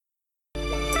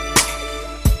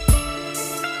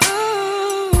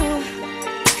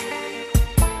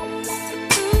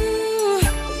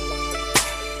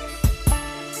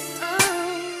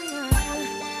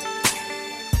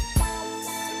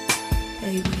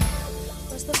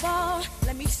First of all,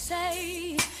 let me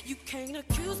say, you can't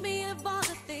accuse me of all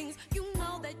the things you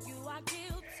know that you are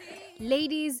guilty.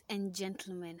 Ladies and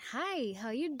gentlemen, hi, how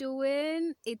you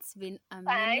doing? It's been a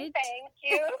minute Thank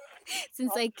you.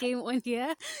 since I came on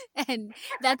here, and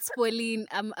that's Pauline.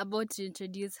 I'm about to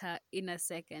introduce her in a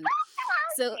second.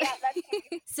 So, Yeah, that's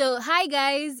me. so hi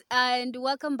guys, and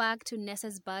welcome back to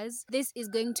Nessa's Buzz. This is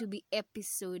going to be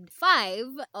episode 5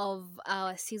 of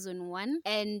our season 1,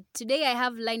 and today I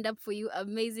have lined up for you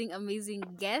amazing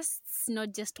guests,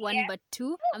 not just one Yeah. but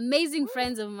two amazing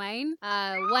friends of mine.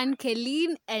 One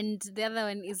Kelleen and the other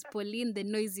one is Pauline, the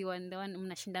noisy one, the one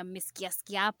mnashinda mmesikia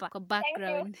hapa kwa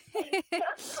background.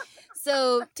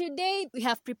 So today we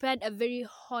have prepared a very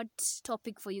hot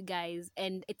topic for you guys,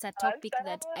 and it's a topic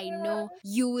that I know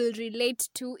you will relate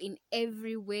to in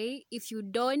every way. If you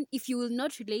will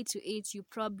not relate to it, you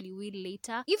probably will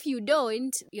later. If you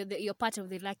don't, you're part of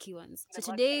the lucky ones. So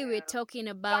today we're talking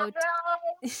about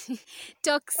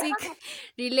toxic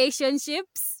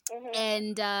relationships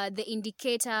and the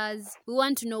indicators. We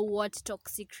want to know what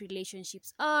toxic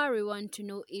relationships are. We want to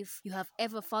know if you have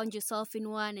ever found yourself in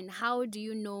one, and how do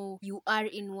you know you are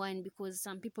in one, because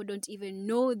some people don't even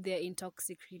know they're in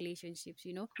toxic relationships.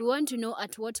 We want to know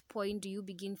at what point do you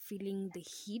begin feeling the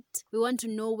heat. We want to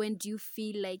know when do you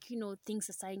feel like things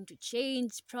are starting to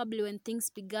change. Probably when things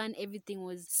began, everything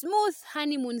was smooth,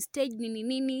 honeymoon stage,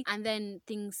 nini, and then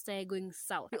things started going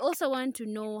south. We also want to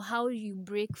know how you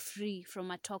break free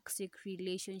from a toxic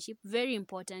relationship. Very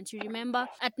important. You remember,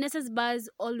 at Nessa's Buzz,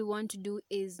 all we want to do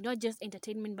is not just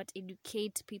entertainment but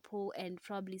educate people and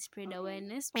probably spread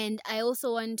awareness. And I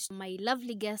also want my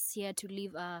lovely guests here to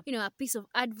leave a piece of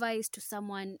advice to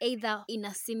someone either in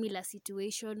a similar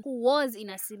situation, who was in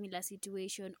a similar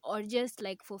situation, or just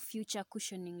like for future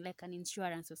cushioning, like an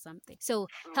insurance or something. So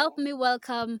help me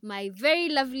welcome my very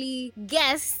lovely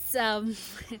guests,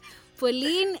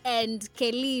 Pauline and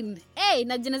Kelleen. Hey,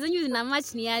 na jina zenyu zina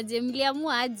match ni aje?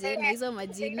 Mliamua aje na hizo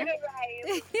majina?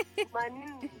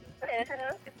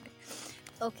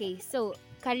 Okay, so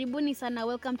karibuni sana.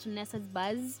 Welcome to Nessa's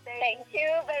Buzz. Thank you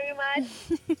very much.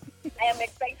 I am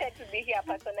excited to be here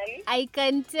personally. I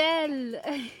can tell.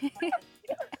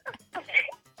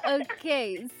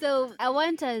 Okay, so I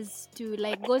want us to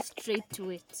go straight to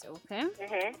it, okay?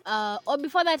 Or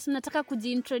before that, nataka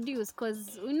kujiintroduce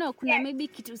because kuna maybe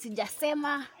kitu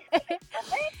sijasema.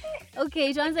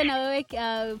 Okay, tuanze na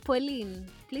wewe, Pauline.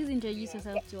 Please introduce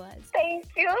yourself to us. Thank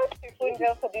you,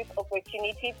 Sifunjo, for this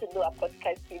opportunity to do a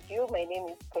podcast with you. My name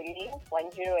is Pauline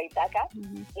Wanjiro Waitaka.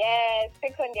 Yes,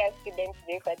 second year student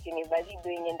today at university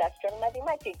doing industrial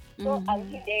mathematics. So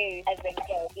I'm today as a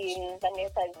guest in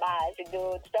Vanessa's Buzz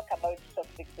to talk about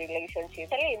toxic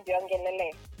relationships. Okay.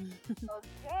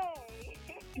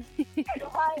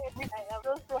 Hi, I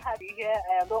am so happy here.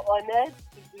 I am so honored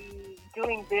to be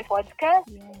doing this podcast.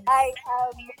 Yes. I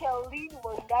am Kelleen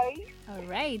Wangari. All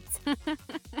right.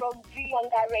 From G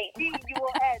Wangari.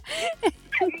 D-U-O-N.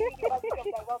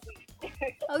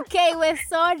 Okay, we're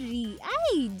sorry.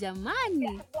 Ay,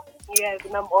 jamani. Yes,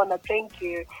 and I'm honored. Thank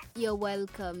you. You're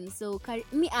welcome. So,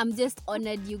 I'm just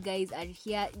honored you guys are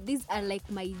here. These are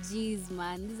like my G's,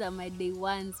 man. These are my day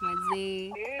ones,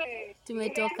 maze.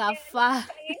 Tumetoka far.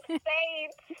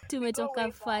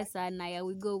 Tumetoka far sana. Yeah,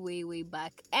 we go way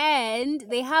back. And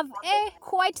they have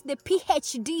quite the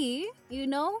PhD,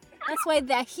 That's why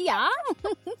they're here.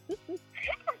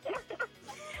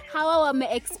 How our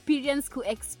experience could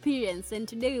experience, and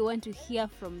today we want to hear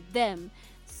from them.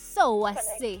 So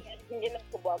wase,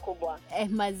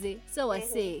 maze. So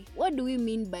wase, what do we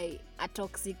mean by a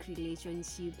toxic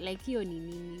relationship? Like hiyo ni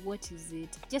nini? What is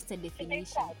it? Just a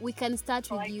definition. We can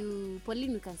start with you,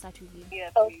 Pauline. We can start with you.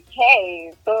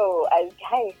 Okay, so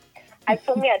as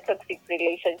for me, a toxic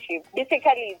relationship,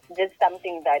 basically it's just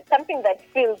something that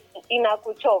feels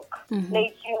inakuchok.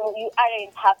 Like you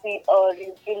aren't happy, or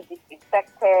you feel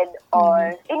disrespected,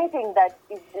 or anything that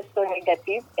is just so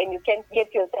negative, and you can't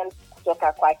get yourself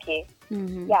kutoka kwake.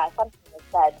 Yeah, something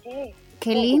like that.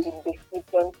 Kelleen,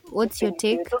 what's your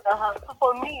take? So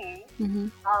for me,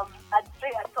 I'd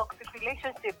say a toxic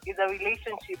relationship is a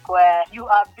relationship where you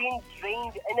are being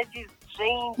drained, your energy is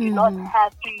drained, you're not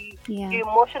happy, you're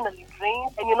emotionally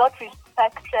drained, and you're not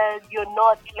respected, you're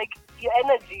not, your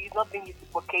energy is not being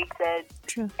reciprocated.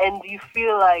 True. And you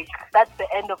feel like that's the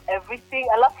end of everything.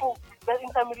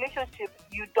 In some relationships,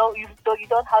 you don't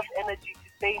have energy to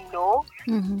say no,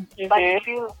 Mm-hmm. but you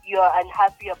feel you're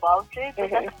unhappy about it,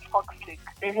 that's toxic.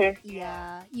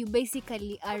 Yeah, you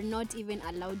basically are not even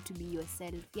allowed to be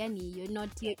yourself. Yani,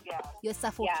 you're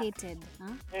suffocated.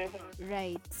 Huh?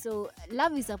 Right. So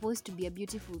love is supposed to be a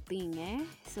beautiful thing, eh?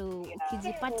 So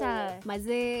ukijipata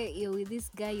mazee, you're with this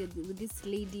guy, you're with this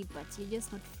lady, but you're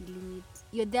just not feeling it.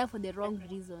 You're there for the wrong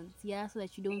reasons, yeah, so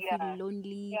that you don't feel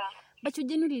lonely. But you're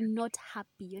genuinely not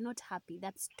happy. You're not happy.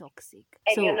 That's toxic.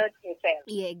 And so, you're not yourself.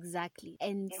 Yeah, exactly.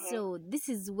 And so this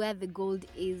is where the gold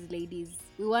is, ladies.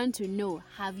 We want to know,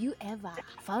 have you ever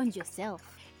found yourself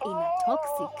in a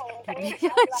toxic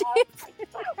relationship?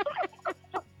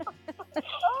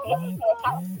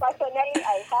 Personally,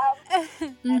 I have.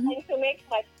 And to make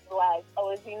matters worse, I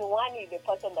was in one with the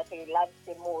person that I loved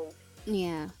the most.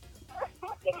 Yeah.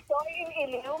 So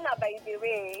in Luna, by the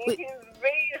way, it is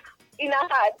very in a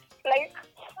heart. Like,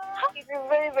 it is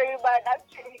very, very bad.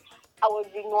 Actually, I was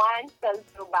in one, felt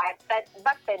so bad. But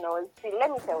back then, I was still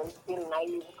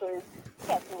naive because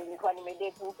when I made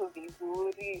it into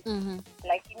vizuri.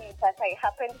 Like, in the past, I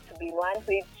happened to be in one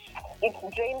which it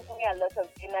drained me a lot of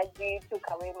energy, took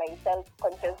away my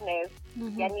self-consciousness,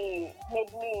 yani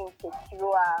made me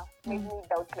insecure, made me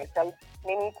doubt myself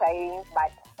many times.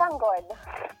 But thank God,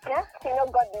 yeah,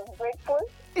 God is grateful,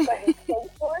 God is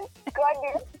faithful, God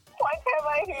is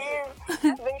whatever He is,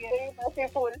 very, very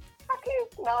merciful. At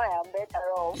least now I am better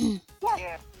off.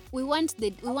 Yeah. We want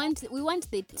the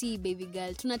tea, baby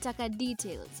girl. Tunataka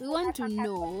details. We want to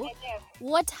know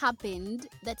what happened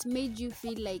that made you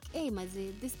feel like, hey,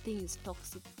 Maze, this thing is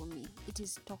toxic for me. It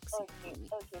is toxic for me.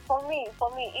 Okay. For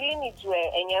me, ili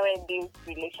nijue enyewe this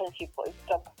relationship was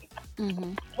toxic.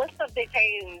 Most of the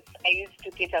times, I used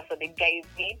to cater for the guy's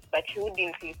needs, but he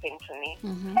wouldn't listen to me.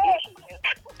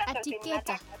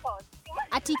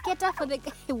 Atiketa for the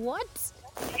guy. What?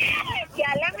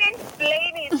 Yeah, let me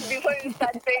explain it before you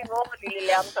start saying, oh,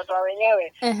 nililea mtoto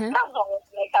wenyewe. Somehow,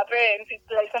 like a parent,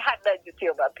 it's like I had that duty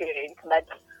of a parent, but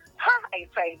I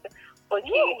tried.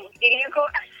 Okay,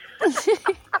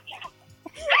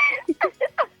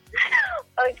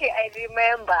 okay, I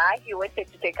remember he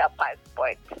wanted to take a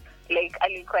passport. Like,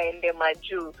 alikuwa ende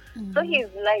majuu. So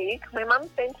he's like, my mom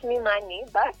sent me money,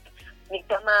 but ni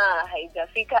kama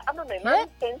haijafika. Ama my mom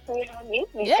sent me money,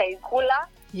 nikaikula.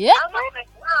 Yeah. Ama my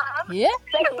mom. Yeah.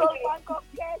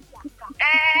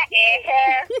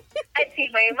 I see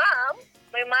my mom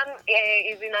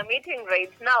is in a meeting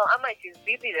right now. Ama she's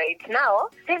busy right now.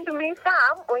 Send me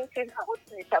some when she's out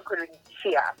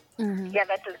nitakurudishia. Yeah,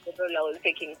 that was the role I was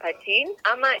taking part in.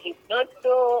 Ama if not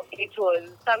so, it was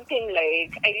something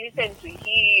like I listened to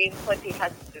him, what he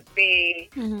has to say,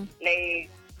 like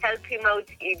help him out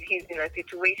if he's in a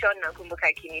situation. Nakumbuka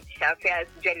akinitisha fare,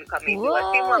 sijui alikuwa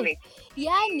ameibiwa simu.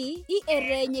 Yani, hii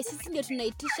area yenye sisi ndio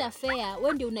tunaitisha fare,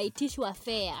 wewe ndio unaitishwa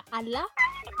fare. Ala?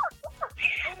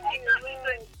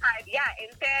 Yeah,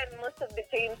 and then most of the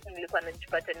times nilikuwa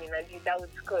najipata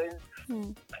ninajidoubt because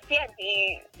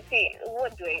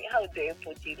how do I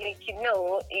put it? Like,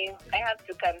 if I have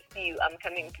to come see you, I'm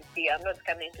coming to see you. I'm not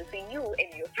coming to see you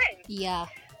and your friends. Yeah.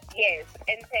 Yes,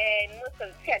 and then most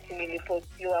of the time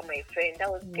you are my friend. I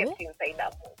was kept inside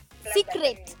that home.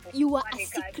 Secret. You are a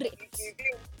secret.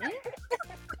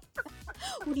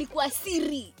 Ulikuwa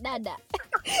siri, dada.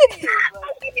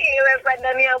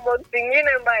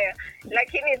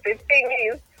 Lakini the thing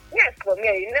is, yes, for me,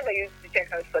 I never used to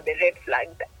check out for the red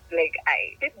flags. Like,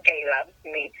 this guy loves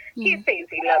me. He says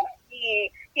he loves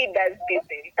me. He does this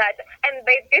and that. And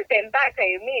by this and that,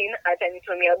 I mean,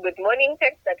 atanitumia good morning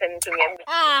text, atanitumia good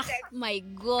morning text. My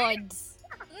God.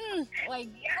 My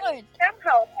God.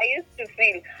 Somehow, I used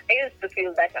to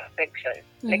feel that affection.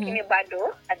 Lakini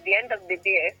bado, at the end of the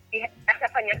day,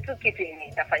 atafanya tu kitu yenye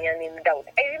itafanya ni doubt.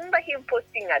 I remember him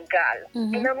posting a girl,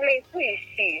 and I'm like, who is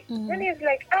she? And he's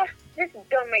like, just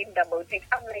don't mind about it.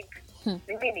 I'm like,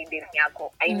 maybe ni demu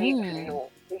yako. I need to know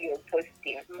who you're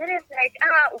posting. And it's like,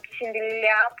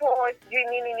 ukishindililia hapo, sijui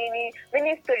nini,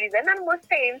 many stories. And then most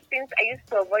times, since I used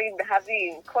to avoid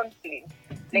having conflict,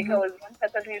 like I was one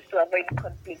person who used to avoid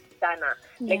conflict sana.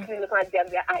 Like nilikuwa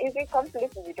najiambia, hizi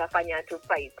conflict zitafanya to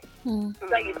fight.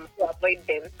 So I used to avoid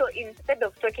them. So instead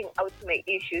of talking out my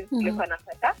issues, nilikuwa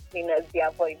napata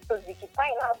ninazi-avoid. So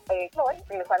zikipile up by close,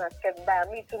 nilikuwa nasikia vibaya.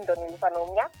 Mi tu ndo nilikuwa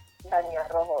naumia ndani ya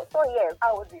roho. So yes,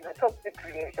 I was in a toxic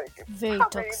relationship. Very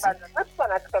toxic. That's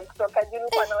when I kutoka juu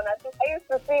nilikuwa naona tu. I used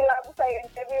to feel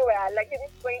silent everywhere. Lakini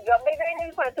kwa hiyo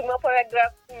nilikuwa natumia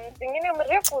paragraph zingine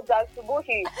mrefu za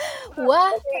asubuhi.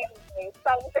 What?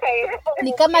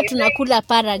 Ni kama tunakula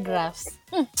paragraphs.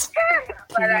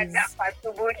 Paragraph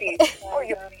asubuhi. Oh,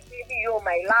 you're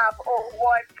my love. Oh,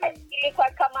 what?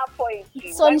 Ilikuwa kama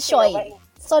poetry.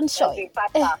 Sunshine. My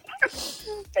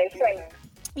friend.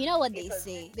 You know what they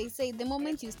say? They say the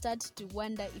moment you start to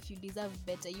wonder if you deserve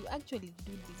better, you actually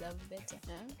do deserve better.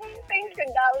 Huh? Thank you,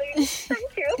 darling.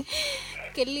 Thank you.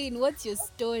 Kaline, what's your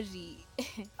story?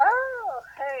 Oh,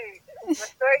 hey. The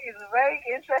story is very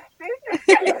interesting.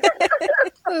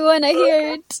 We want to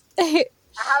hear it. I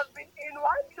have been in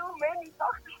one too many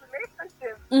toxic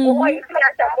relationships. Oh, you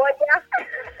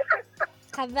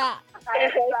Kada.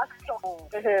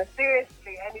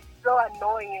 Seriously, and it's so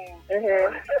annoying. I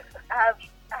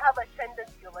have a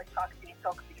tendency of attracting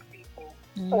toxic people.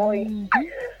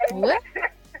 What?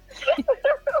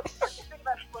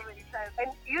 So many times.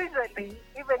 And usually,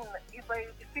 even if I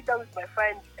sit down with my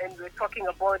friends and we're talking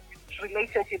about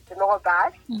relationships and all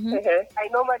that, I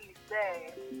normally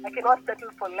say I cannot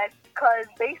settle for less because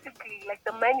basically, like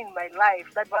the men in my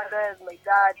life, that brothers, my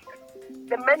dad,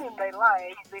 the men in my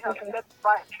life, they have set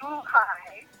bar too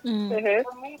high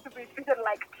for me to be treated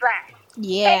like trash.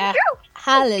 Yeah.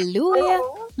 Hallelujah.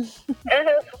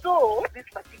 So this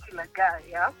particular guy,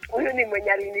 yeah, huyu ni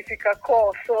mwenye alinifika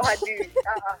call so hadi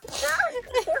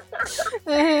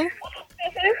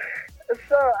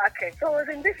So I was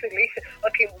in this relationship.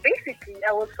 Okay, basically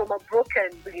I was from a broken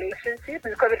relationship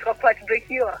because it got heartbreak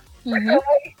here.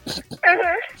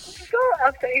 So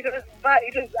after it was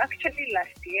actually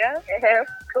last year.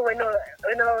 So when I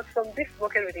was from this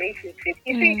broken relationship,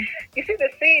 you see the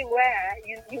thing where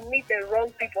you meet the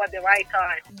wrong people at the right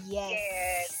time.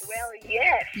 Yes.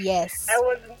 Yes.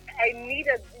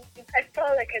 I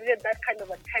felt like I needed that kind of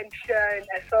attention.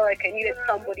 I felt like I needed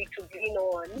somebody to lean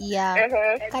on. Yeah.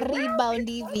 Ka-rebound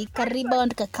hivi.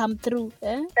 Ka-rebound ka-come through.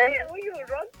 When you're the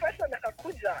wrong person,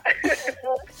 nakakuja.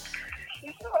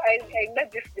 So I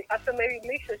met this after my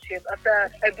relationship.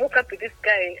 After I broke up with this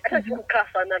guy, I had to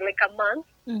for like a month.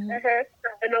 And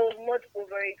I was not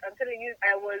over it. I'm telling you,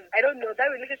 I don't know, that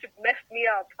relationship messed me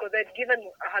up because I'd given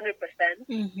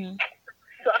 100%.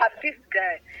 So I have this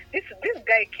guy. This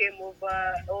guy came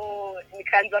over.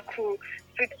 Nikanza crew,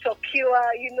 street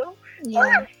secure, you know,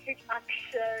 all street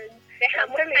action. I'm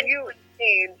telling you,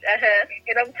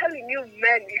 and I'm telling you,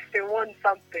 men, if they want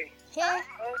something,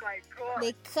 oh my God,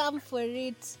 they come for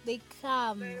it. They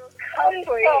come. Come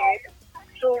for it.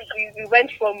 So we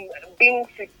went from being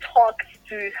street talks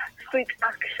to street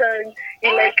action.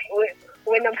 Like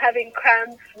when I'm having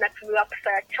cramps, not to look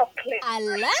for chocolate.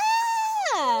 Allah.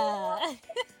 Oh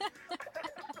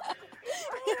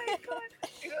my God.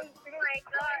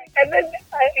 And then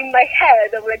in my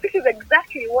head, I'm like, this is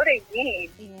exactly what I need.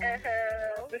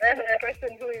 This is a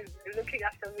person who is looking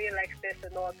after me like this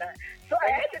and all that. So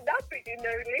I ended up in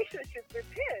a relationship with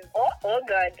him. Oh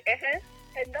God.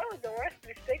 And that was the worst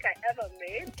mistake I ever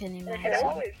made. Can you imagine? And I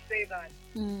always say that.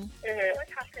 What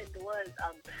happened was,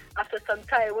 after some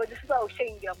time, this is how she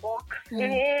in your box. What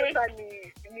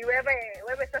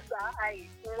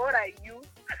are you?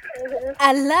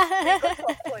 Allah.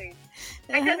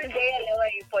 I can't say lower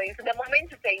you point. So the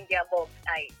moment you say in your box,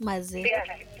 Mazi.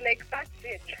 Like that's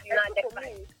it.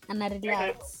 And I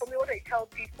relax. For me, what I tell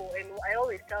people, and I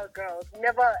always tell girls,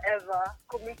 never ever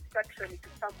commit sexually to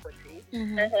somebody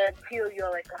until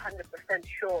you're like 100%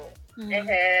 sure.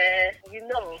 You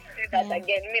know, that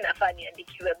again, me na fani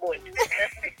andikiwe bold.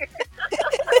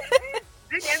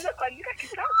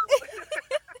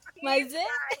 Mazi.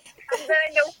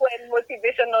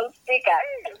 Motivational speaker.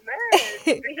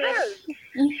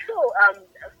 So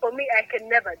for me, I can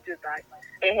never do that.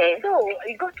 So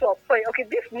it got to a point. Okay,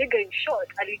 this nigga, in short,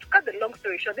 and to cut the long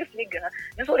story short, this nigga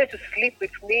just wanted to sleep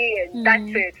with me, and that's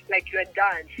it. Like, you're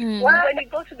done. When it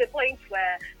got to the point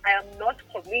where I am not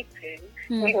committing,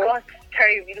 it got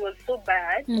terrible. It was so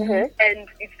bad, and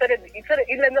it started.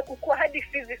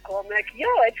 Physical. I'm like, yo,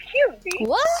 excuse me.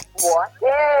 What?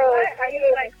 Why are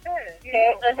you like this?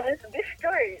 This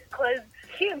story, because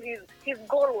his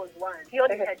goal was one. He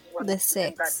only had one. The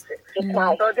sex. That's it.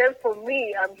 So then for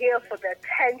me, I'm here for the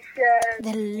attention.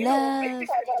 The love.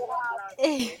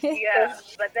 Yeah.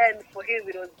 But then for him,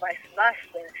 it was vice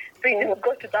versa. So it just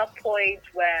got to that point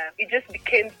where it just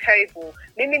became terrible.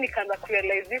 Mimi nikaanza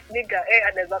kurealize this nigga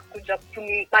anaweza kuja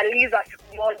kunimaliza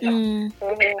siku moja.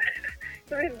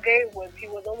 So this guy he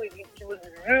was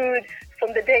rude.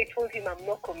 From the day I told him I'm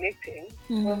not committing,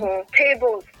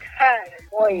 tables turned.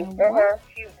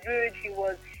 He's rude. He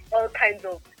was all kinds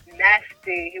of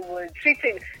nasty. He was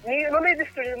treating. He was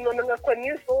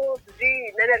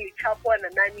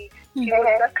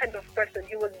that kind of person.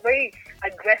 He was very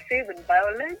aggressive and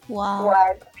violent. Wow.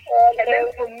 And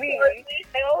then for me,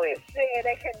 I always say, and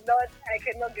I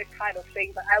cannot get tired of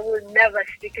saying that I will never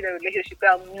stick in a relationship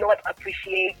where I'm not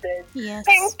appreciated. Yes.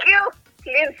 Thank you.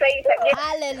 Please say it again.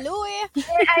 Hallelujah.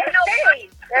 I know.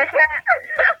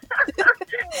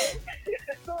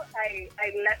 So I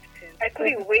left him. I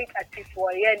couldn't wait until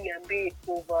 4 a.m. and be it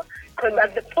over. Because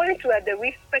at the point where the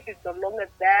respect is no longer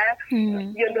there,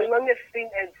 you're no longer seen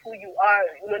as who you are.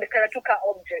 You know, the Karatuka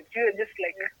object. You're just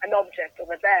like an object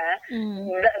over there.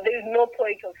 There's no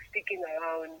point of sticking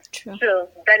around. True. So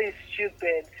that is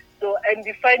stupid. So, and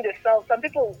you find yourself, some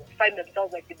people find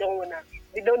themselves like they don't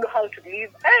know how to live.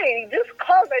 Hey, just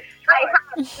call the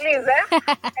shot, please,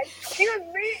 Excuse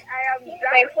me, I am done.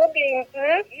 My feelings,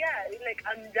 Yeah, like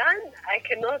I'm done. I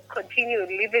cannot continue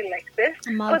living like this.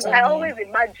 Because Imagine, I always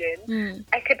imagine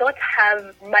I cannot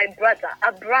have my brother,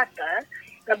 a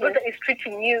brother is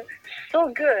treating you so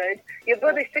good. Your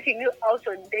brother is taking you out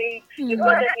on dates. Your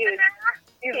brother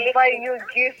is buying you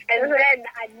gifts, and then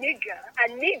a nigga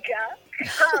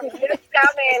just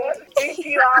come and pick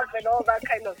you up and all that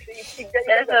kind of thing. It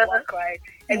doesn't work, right?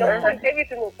 And of course, every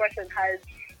single person has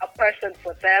a person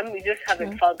for them. You just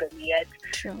haven't found them yet.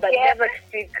 True. But never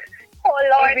stick. Oh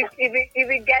Lord. If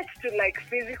it gets to like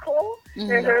physical,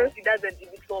 it doesn't.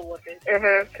 It's not worth it.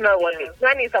 It's not worth it.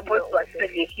 One is supposed to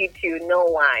actually hit you, no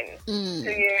one.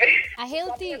 Yeah. A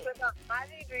healthy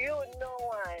Married to you, no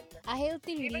one. a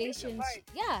healthy Even if you're relationship. married.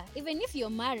 Yeah, even if you're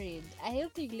married, a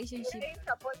healthy relationship, It ain't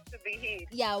supposed to be hit.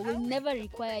 yeah, will never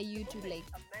require you to like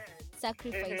A man.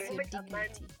 sacrifice your A man,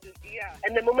 dignity.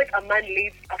 and the moment a man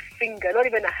lays a finger, not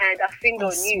even a hand, a finger I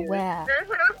on you, swear.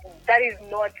 that is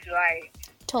not right.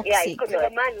 Toxic. Because if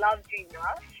a man loves you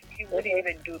enough, he wouldn't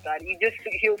even do that.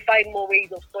 He'll find more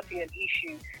ways of sorting an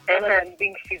issue rather than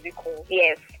being physical.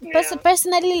 Yes.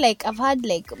 Personally, like I've had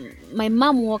like my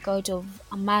mom walk out of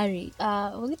a marriage.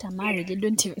 Was it a marriage? I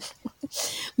don't even.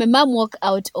 My mom walk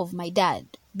out of my dad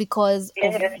because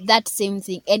of that same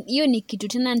thing, and hiyo ni kitu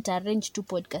tena nitaarrange tu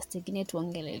podcast ingine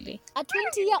tuongelele. A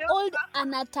 20-year-old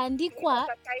anatandikwa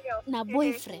na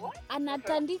boyfriend,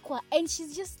 anatandikwa, and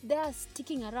she's just there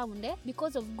sticking around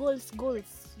because of goals,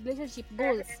 relationship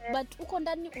goals, but uko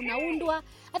ndani unaundwa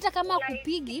hata kama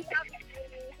kupigi.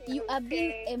 You are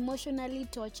being emotionally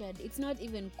tortured. It's not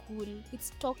even cool.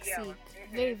 It's toxic.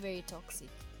 Very, very toxic.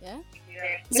 Yeah?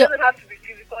 It So- doesn't have to be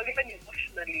physical, even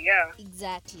emotionally, yeah.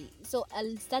 Exactly. So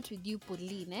I'll start with you,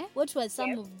 Pauline. What were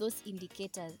some of those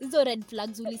indicators? Hizo red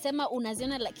flags ulisema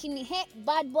unaziona lakini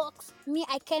bad box. Me,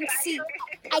 I can't see.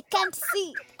 I can't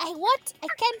see. I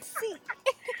can't see.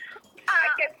 I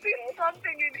can feel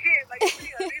something in him. I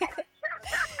feel it.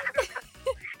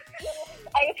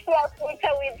 I share a photo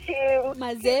with him.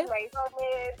 Maze, My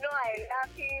soulmate. No, I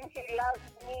love him. He loves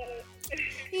me.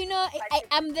 you know,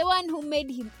 I'm the one who made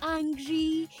him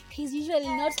angry. He's usually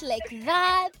not like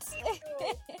that.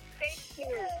 Thank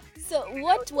you. So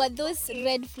what were those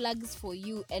red flags for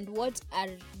you, and what are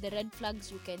the red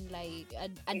flags you can like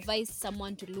advise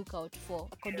someone to look out for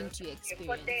according to your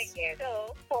experience?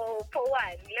 So, for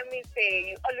one, let me say,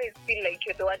 you always feel like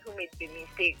you're the one who made the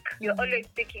mistake. You're always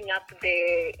picking up the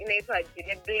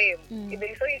blame. Even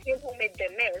though it's you who made the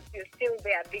mess, you're still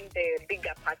there being the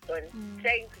bigger person,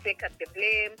 trying to take up the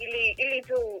blame. Ili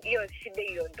tu hiyo shida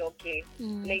iondoke.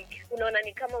 Like, unaona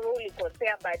ni kama wewe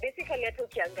ulikosea, but basically hata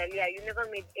ukiangalia, you never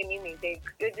made any mistake.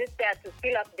 You're just there to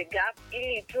fill up the gap.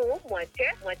 Ili tu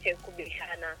mwache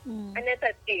kubishana.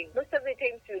 Another thing, most of the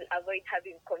times you'll avoid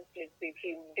having conflict with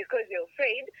him because you're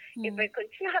afraid if I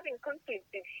continue having conflict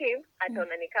with him,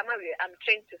 ataona ni kama I'm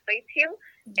trying to fight him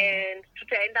and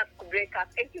to end up to break up.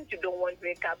 I think you don't want to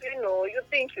break up. You know, you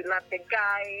think you love the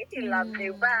guy, he loves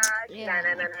you back,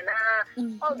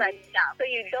 all that stuff. So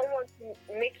you don't want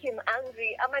to make him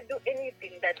angry. I'm gonna do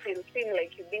anything that will seem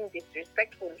like you're being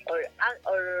disrespectful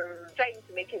or trying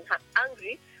to make him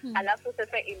angry. Alafu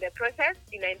sasa in the process,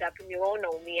 inaenda umeona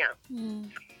umia.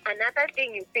 Another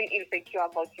thing, you feel insecure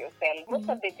about yourself. Most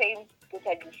of the time,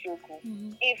 utajishuku.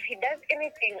 If he does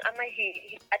anything, ama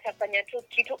he atafanya tu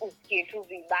kitu usikie tu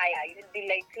vibaya, you'll be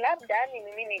like, labda ni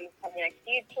mimi nilifanya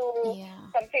kitu.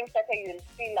 Sometimes that you'll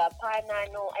feel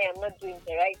apana, no, I am not doing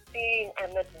the right thing,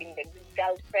 I'm not being the good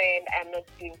girlfriend, I'm not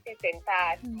doing this and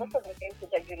that. Most of the times,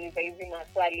 utajiuliza hizi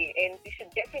maswali, and you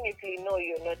should definitely know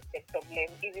you're not the problem.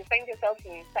 If you find yourself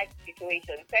in such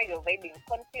situations where you're avoiding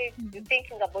conflict, you're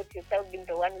thinking about yourself being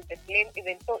the one with the blame,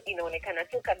 even though inaonekana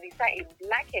tu kabisa in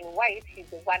black and white he's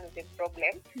the one with the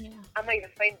problem. Ama you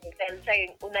find yourself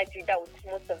saying unajidoubt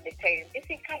most of the time.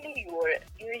 Basically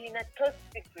you're in a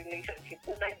toxic relationship.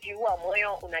 Unajiua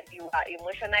moyo, unajiua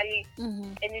emotionally,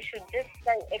 and you should just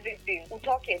try everything.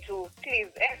 Utoke tu, please.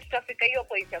 Tutafika hiyo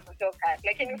point ya kutoka.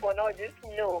 Lakini for now, just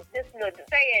know,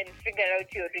 try and figure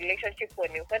out your relationship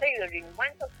on you. Whether you're in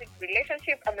one toxic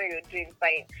relationship or you're doing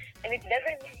fine. And it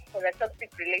doesn't mean for a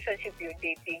toxic relationship you're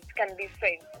dating. It can be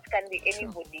friends. It can be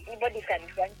anybody. Anybody can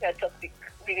join a toxic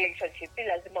relationship.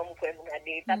 Some people who are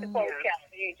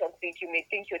very toxic, you may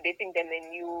think you're dating them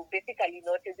and you basically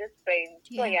not, you're just friends.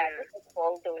 So this is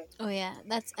all those. Oh yeah,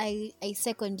 that's I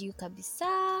second you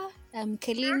kabisa.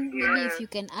 Kelin, maybe if you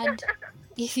can add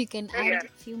a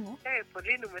few more. Hey,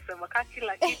 Pauline, umesema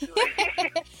kila kitu.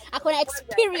 Akona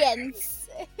experience.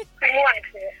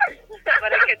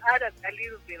 But I can add a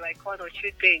little bit, like 1 or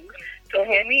 2 things. So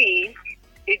for me,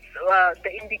 it's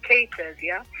the indicators,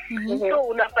 yeah?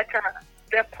 So unapata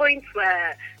there are points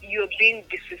where you're being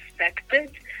disrespected.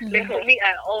 Like for me,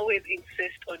 I always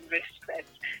insist on respect.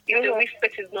 If the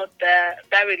respect is not there,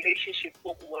 that relationship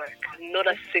won't work. Not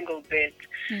a single bit.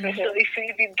 So if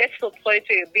it gets to a point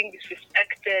where you're being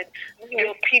disrespected,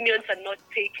 your opinions are not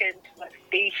taken to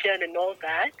validation and all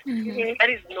that, that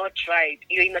is not right.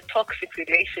 You're in a toxic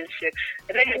relationship.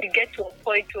 And then you get to a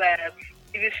point where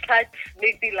you start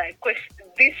maybe like question,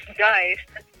 this guy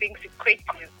starts being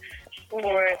secretive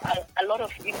for a lot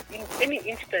of in any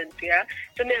instance, yeah.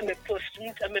 So then I'm a post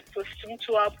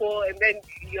to Apple, and then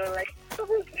you're like, so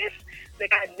who's this?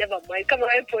 Like, I never mind. Come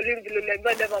on, Pauline, never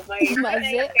mind. Never mind. And by the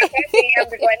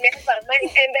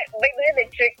way, the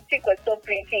chick was so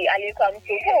pretty. Ali come to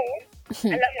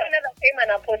and another time,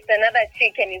 and I post another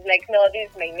chick, and he's like, no, this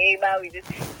is my neighbor. We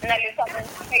just and Ali come and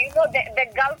you know the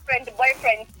girlfriend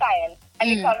boyfriend style.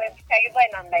 Ali come and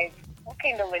and I'm like, what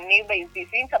kind of a neighbor is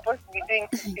this? You ain't supposed to be doing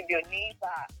this with your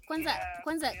neighbor.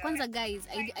 Kwanza guys,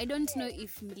 I don't know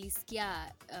if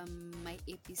mlisikia my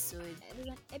episode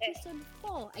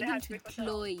 4 I did with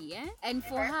Chloe, and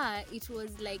for her it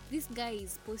was like this guy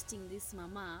is posting this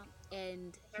mama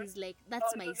and he's like,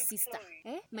 that's my sister.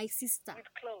 My sister.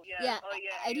 Yeah,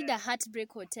 I did a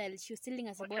heartbreak hotel. She was telling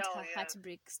us about her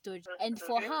heartbreak story. And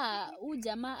for her, huyu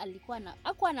jamaa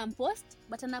hakuwa anampost,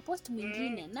 but anapost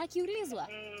mwingine. Na akiulizwa,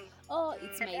 oh,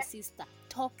 it's my sister.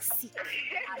 Toxic.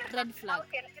 Red flag. How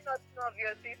can I not know of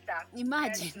your sister?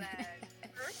 Imagine.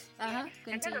 And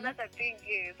then another thing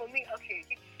is, for me,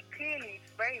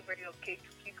 it's very, very okay to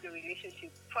keep your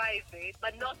relationship private,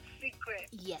 but not secret.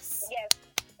 Yes.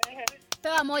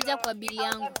 Pewa moja kwa bili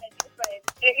yangu.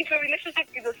 If your relationship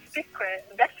is a secret,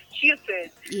 that's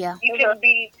stupid. Yeah.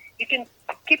 You can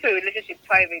keep your relationship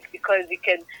private because you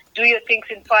can do your things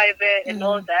in private and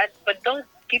all that, but don't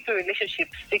keep your relationship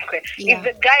secret. Yeah. If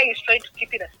the guy is trying to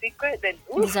keep it a secret, then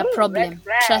there's a problem.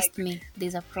 Trust me,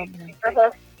 there's a problem.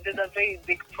 There's a very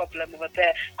big problem over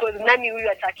there because nani huyu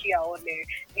ataki aone,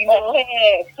 you know.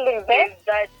 It's a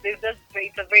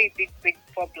very big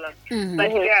problem.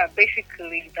 But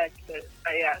basically that's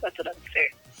what I'm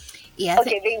saying. Yeah.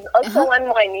 Okay, there's also one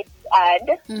more I need to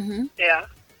add. Yeah.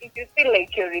 If you feel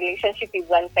like your relationship is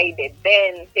one-sided,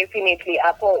 then definitely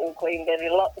Apo uko in the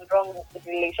wrong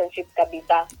relationship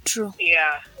kabisa. True.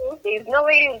 Yeah. There's no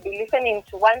way you'll be listening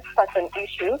to one person's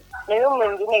issue. No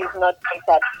mwingine is not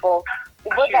catered for.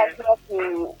 You both are here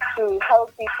to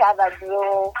help each other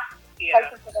grow, help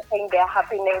each other find their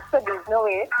happiness. So there's no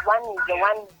way one is the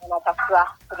one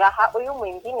anatafuraha, huyu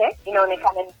mwingine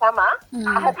inaonekana ni kama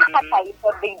hata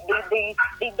ipo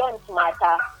they don't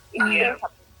matter. It's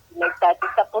like that.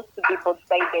 It's supposed to be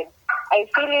both-sided. I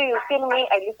feel you, you feel me,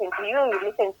 I listen to you, you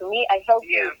listen to me, I help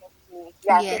you.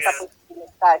 Yeah, yes. It's supposed to be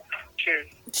like that.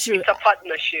 True. It's a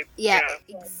partnership. Yeah.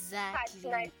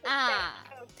 Exactly.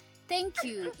 Thank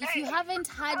you. If you haven't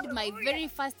heard my very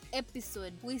first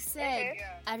episode, we said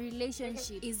a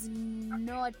relationship is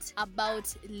not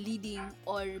about leading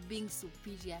or being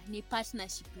superior. Ni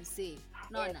partnership, you say.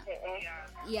 No.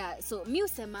 Yeah, so mi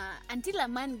usema, until a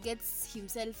man gets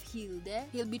himself healed,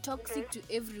 he'll be toxic to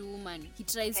every woman he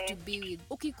tries to be with.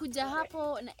 Ukikuja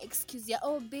hapo na excuse ya,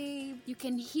 oh babe, you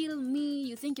can heal me,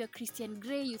 you think you're Christian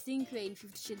Grey, you think you're in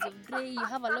 50 Shades of Grey, you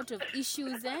have a lot of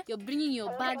issues, you're bringing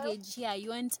your baggage here, you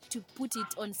want to put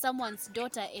it on someone's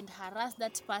daughter and harass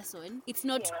that person. It's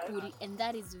not cool, and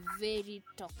that is very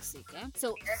toxic.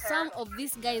 So some of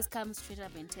these guys come straight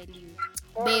up and tell you,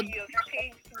 babe,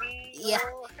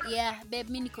 babe,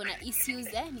 mi niko na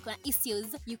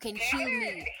issues, you can heal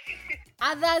me.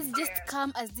 Others just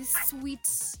come as this sweet,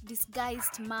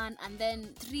 disguised man, and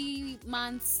then 3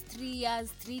 months, 3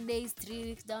 years, 3 days, 3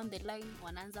 weeks down the line,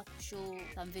 wanaanza kushow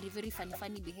some very, very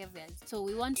funny behaviors. So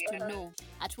we want to know,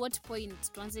 at what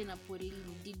point, tuanze na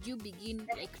Pauline, did you begin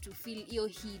like to feel your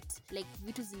heat, like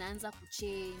vitu zinaanza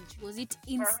kuchange? Was it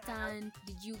instant?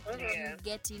 Did you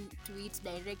get into it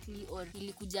directly, or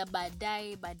ilikuja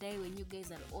baadaye when you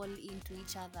guys are all into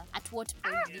each other? At what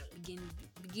point did it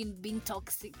begin being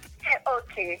toxic?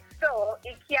 Okay, so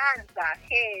ikianza,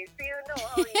 so you know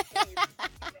how it is.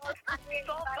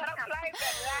 So butterflies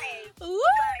and lies.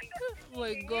 Oh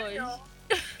my gosh.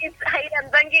 It's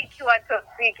haianzangi ikiwa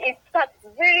toxic. It starts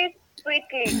very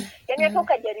sweetly. Yani hata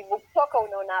ukajaribu kutoka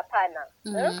unaona hapana.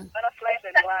 Butterflies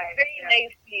and wine. Very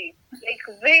nicely.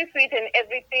 Like very sweet and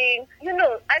everything. You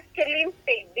know, as Kelin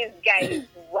said, this guy,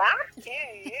 what?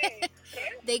 Yeah.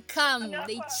 They come,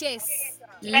 they chase.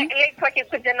 Like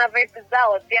wakikuja na vibes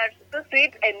zao, they are so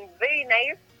sweet and very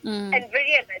nice. And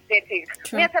very energetic.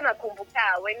 Mi hata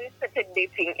nakumbuka when we started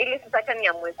dating, ili sasa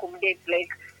niamue kumdate, like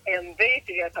I am very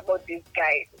serious about this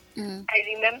guy. I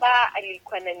remember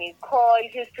alikuwa anani call,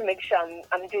 he used to make sure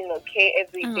I'm doing okay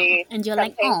every day. And you're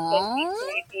like, aww.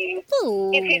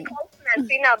 If he calls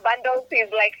Nasina bundles,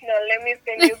 he's like, no, let me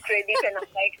send you credit. And I'm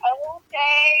like,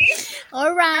 okay.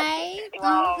 All right.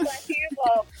 Wow.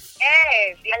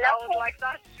 Hey, I was like,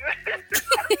 that's true.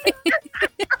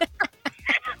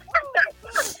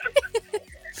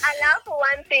 Alafu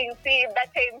one thing, see,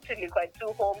 that time tulikuwa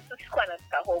 2 homes, so sikuwa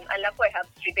nafika home. Alafu I have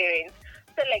 3 parents.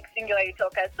 So like single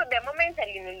talker. So the moment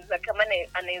aliniuliza kama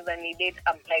anaweza ni date,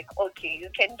 I'm like, okay, you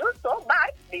can do so,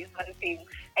 but there's one thing.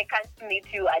 I can't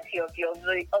meet you at your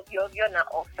na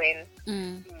often.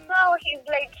 So he's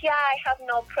like, yeah, I have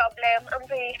no problem. I'm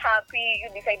very happy you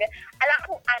decided.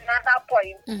 Alafu another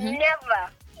point,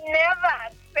 never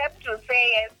accept to say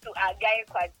yes to a guy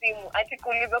kwa simu ati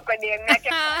kuuliza kwa DM yake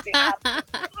kwa simu.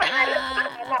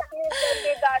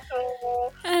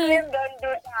 Please don't do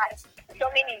that. So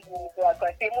many people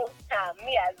kwa simu,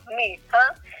 me as me,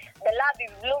 huh? The love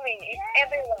is blooming. It's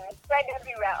everywhere, spread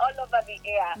everywhere, all over the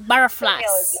air.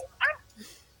 Butterflies.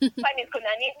 Funny,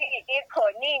 kuna nini iko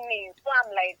nini? So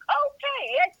I'm like, okay,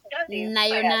 let's do this.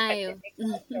 Nayo.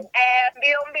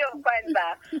 Mbio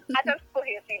kwanza. Hata siku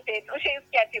hesitate.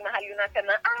 Ushaisikia ati mahali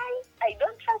unasema, I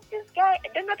don't trust this guy. I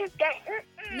don't know this guy.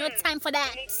 No time for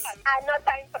that. No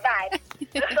time for that.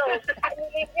 So, I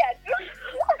mean, yeah.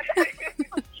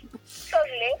 So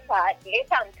later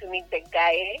I'm to meet the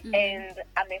guy and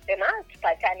I'm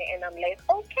and I'm like,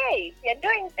 okay, you're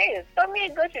doing this. So me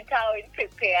go to town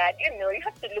prepared. You know, you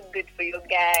have to look good for your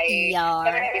guy. Yeah.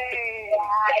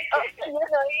 You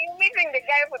know, you're meeting the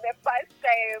guy for the first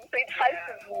time. So it has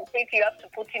to be, you have to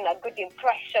put in a good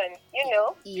impression, you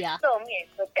know? Yeah. So me, I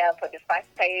got there for the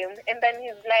first time. And then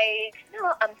he's like,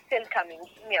 no, I'm still coming.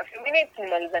 Give me a few minutes. I'm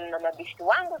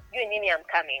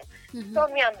coming. So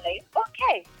me, I'm like,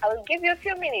 okay, I will give you a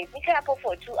few minutes. Nika hapo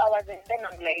for 2 hours and then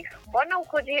I'm like, mbona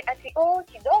ukoje ati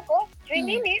kidogo juu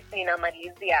nini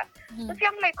ninamalizia. So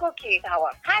I'm like, okay,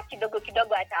 sawa. Kidogo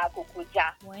hata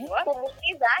hakukuja.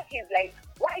 Kumuuliza, he's like,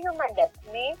 why are you mad at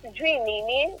me? Juu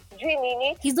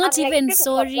nini? He's not I'm even like,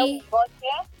 sorry.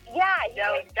 Yeah,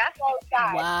 that's all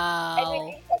that. Wow. And then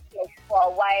he was for a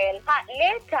while.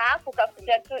 Later,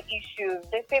 kukakuja 2 issues,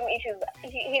 the same issues.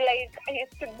 He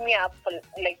stood me up for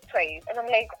like twice. And I'm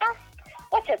like,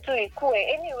 wacha tu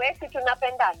ikue. Anyway, si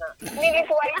tunapendana.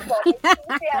 Nilikuwa hivyo.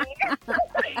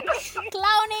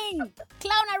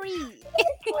 Clownery.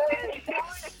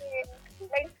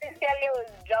 Like, sincerely was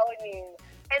drowning.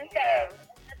 And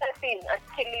as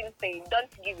Kelin saying,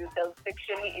 don't give yourself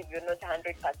sexually if you're not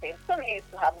 100%. So we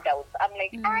used to have doubts. I'm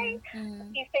like,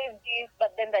 he says this,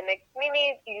 but then the next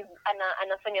minute he's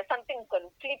anafanya something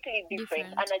completely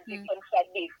different.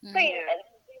 Contradict. So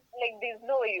like there's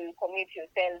no way you commit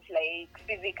yourself like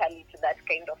physically to that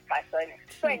kind of person.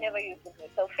 So I never used to do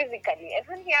so physically. And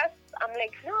when he asks, I'm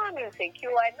like, no, I'm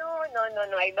insecure. No, I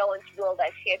don't want to do all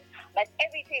that shit. But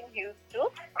everything he used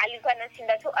to, alikuwa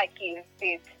anashinda tu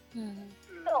akiinsist.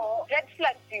 So red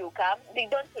flags you come, they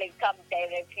don't like come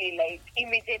directly, like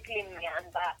immediately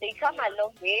mmeanza. They come a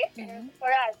long way. For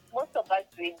us, most of us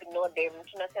we ignore them.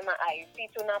 Tunasema si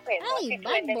tunapenda.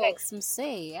 Bad box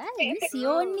msee.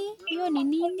 Sioni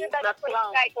nini.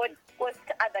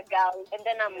 Post other girls, and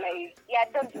then I'm like, yeah,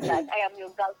 don't do that. I am your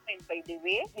girlfriend, by the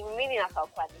way. Mimi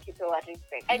nafaa nikipewa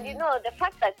respect. And you know, the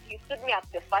fact that he stood me up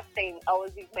the first time I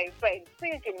was with my friend, so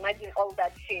you can imagine all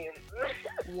that shame.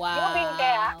 Wow. You've been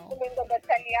there,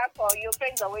 your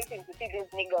friends are waiting to see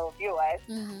this nigga of yours.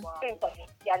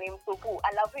 Yani mtupu,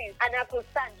 alafu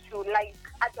anakustand to like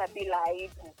hata bila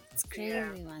aibu. It's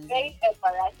crazy, man. Very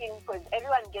embarrassing because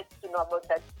everyone gets to know about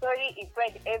that story. It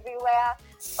spread everywhere,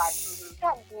 but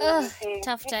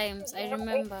tough times. I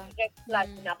remember.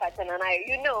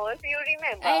 You know, if you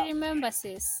remember. I remember,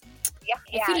 sis.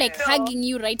 Yeah, I feel like hugging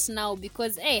you right now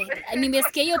because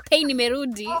nimesikia hiyo pain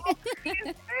imerudi.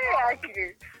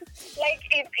 Like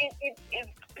it's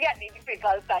really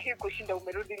difficult sahi kushinda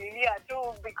umerudilia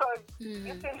too because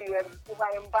you feel you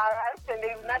are embarrassed and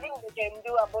there's nothing you can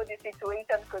do about the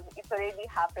situation because it's already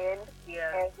happened.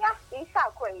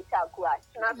 Ishakuwa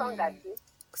tunasonga tu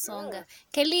kusonga.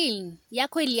 Kelin,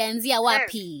 yako ilianzia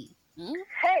wapi?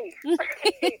 Hey,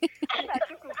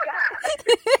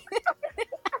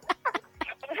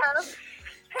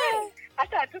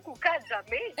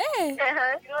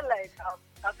 You know, like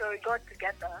after we got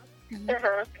together, it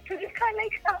was just kind of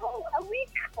like a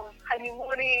week of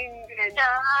honeymooning and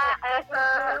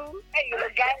Hey, your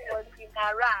guy was in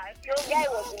a rush.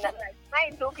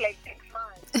 Mine took like 6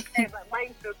 months. and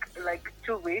mine took like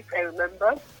 2 weeks, I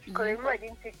remember. Because I remember I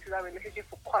didn't take to that relationship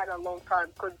for quite a long time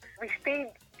because we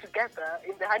stayed together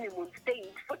in the honeymoon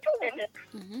stage for 2 weeks.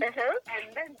 And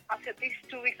then after these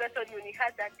 2 weeks, that's when he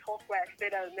had that talk where I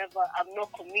said I'm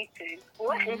not committing.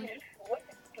 What?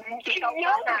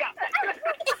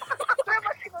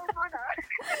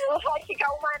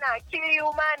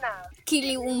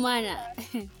 Kiliumana.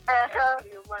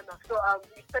 So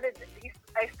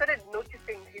I started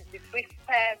noticing his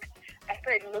disrespect. I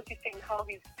started noticing how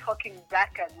he's talking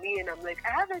back at me, and I'm like,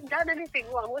 I haven't done anything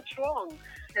wrong. What's wrong?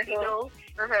 You know?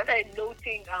 I started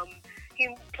noting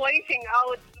him pointing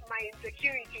out my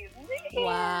insecurities.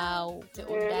 Wow, the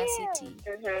audacity.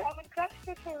 I'm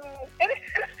attracted to her.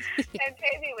 And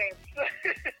anyway, so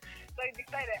I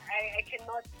decided I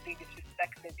cannot be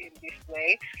disrespected in this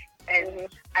way. And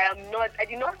I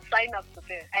did not sign up for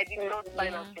this. I did not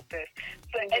sign up for this.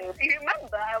 So, and you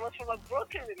remember, I was from a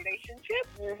broken relationship,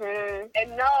 and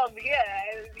now I'm here,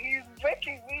 and he's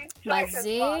breaking me. Maze?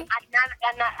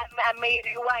 And I made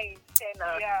rewind.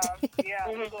 Yeah.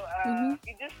 So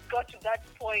it just got to that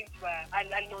point where I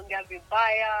no longer be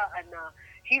buyer, and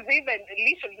he's even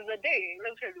literally the day.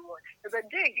 Let me tell you what. The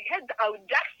day he had the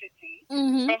audacity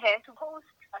to post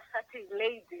a certain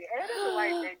lady. I don't know why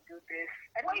men do this.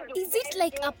 Is it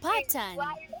like a pattern? A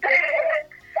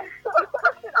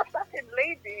certain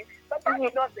lady, but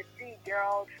that's not the thing,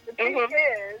 girl. The thing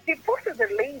is, he posted the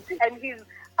lady, and he's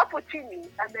opportunity,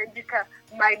 and then you can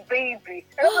my baby.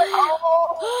 And I'm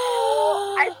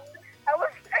like, I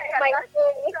was my I'm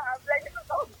like, this is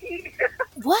not me.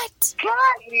 What?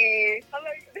 Carly. I'm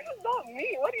like, this is not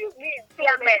me. What do you mean?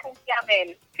 Fear men.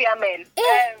 Man,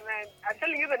 I'm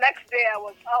telling you, the next day I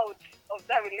was out of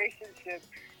that relationship.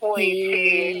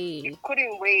 He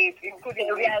couldn't wait. He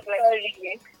couldn't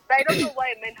wait. But I don't know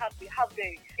why men have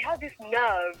this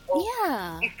nerve of,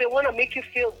 if they want to make you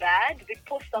feel bad, they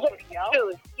post somebody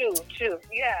else. True.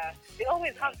 Yeah, they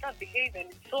always have that behavior, and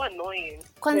it's so annoying.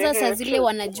 Kwanza saa zile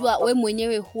wanajua we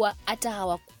mwenyewe huwa hata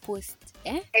hawakupost.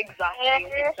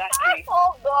 Exactly.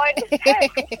 Oh God.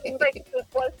 To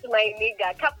post my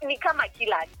nigga. Ni kama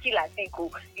kila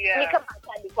siku. Ni kama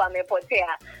alikuwa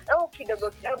amepotea.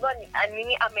 Kidogo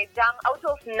nini amejam out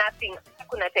of nothing.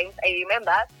 Kuna times I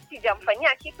remember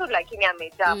sijamfanyia kitu lakini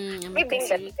amejam. Me being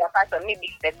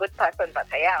the good person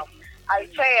but I am. I'll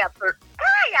try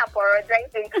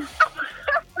apologizing.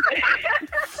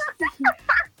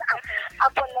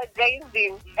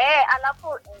 Apologizing.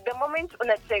 Alafu the moment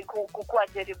unataka kukua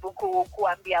jaribu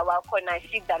kuambia wako na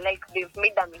shida like they've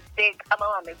made a mistake ama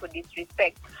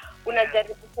wamekudisrespect,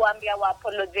 unajaribu kuambia wa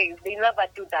apologize. They never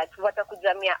do that.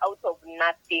 Watakujamia out of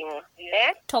nothing.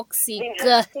 Toxic.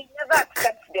 They never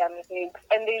accept their mistakes,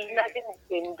 and there's nothing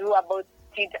you can do about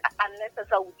it unless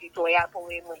sasa ujitoe hapo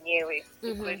wewe mwenyewe.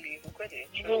 Kweli.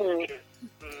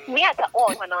 Mimi hata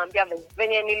wanaambia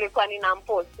venye nilikuwa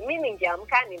ninampost. Mimi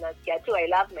ningeamka ninasikia tu I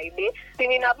love my day. Si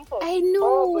ninampost. I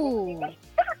know.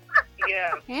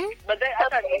 Yeah. But then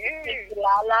hata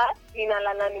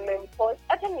ninalala nimempost.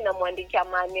 Hata ninamwandikia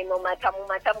maneno matamu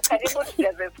karibu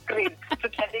tujaze screen.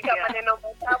 Tutaandika maneno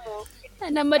matamu.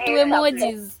 Na matu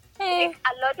emojis. A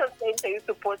lot of times I used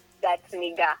to post that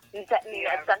nigga.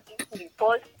 Something to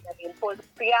post and post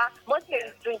pia. Mostly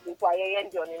it's true kwa yeye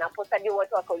ndio ninapost hadi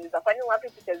watu wakauliza kwani wapi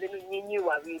picha zenu nyinyi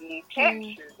wawili.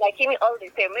 Lakini all the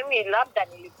time mimi labda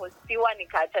nilipostiwa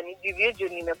nikaacha ni review juu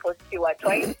nimepostiwa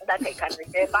twice that I can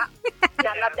remember.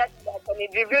 Na labda ni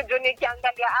review juu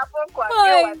nikiangalia hapo kwa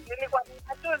hiyo nilikuwa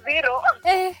 2-0.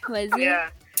 Wazi.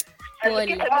 Yeah.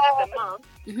 Pole.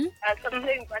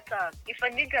 Something better. If a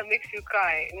nigga makes you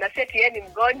cry, na seti yeye ni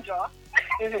mgonjwa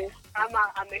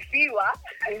ama amefiwa,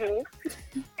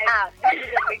 that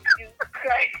makes you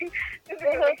cry. This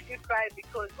makes you cry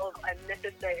because of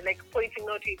unnecessary, like pointing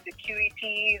out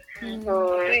insecurities,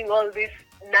 doing all this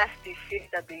nasty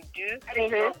shit that they do. That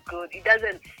is not good. It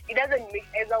doesn't make,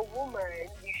 as a woman,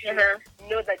 you should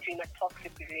know that you're in a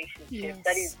toxic relationship. Yes.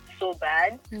 That is so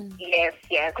bad. Yes.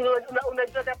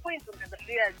 Unajua the point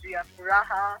unazafia juu ya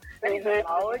furaha, that is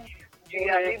loud.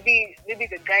 Maybe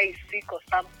the guy is sick or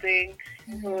something.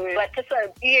 But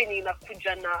sasa hiyo ni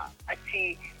inakuja na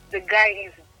ati the guy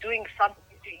is doing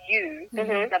something to you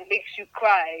that makes you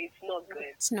cry. It's not good.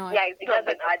 It's not. Yeah, it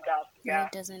doesn't add up. Yeah.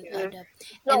 It doesn't add up.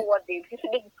 It's not worth it. You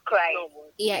shouldn't cry.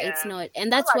 It's not.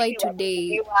 And that's why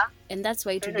today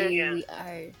we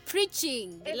are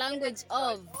preaching the language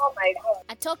of oh my God,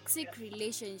 a toxic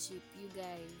relationship, you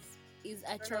guys. is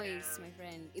a choice, my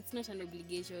friend. It's not an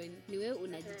obligation. Ni wewe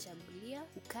unajichagulia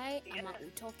ukae ama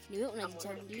utoke. Ni wewe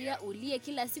unajichagulia ulie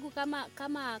kila siku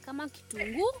kama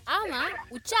kitunguu ama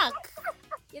uchak.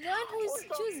 You're the one who's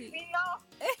choosing.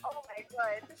 Oh my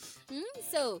God.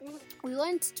 So, we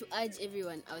want to urge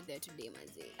everyone out there today,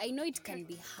 Maze. I know it can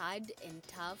be hard and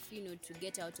tough, to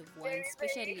get out of one,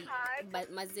 especially,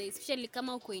 but Maze, especially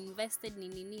kama uko invested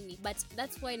nini. But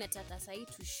that's why nataka sahi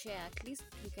to share. At least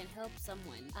we can help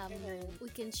someone. We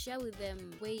can share with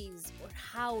them ways or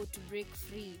how to break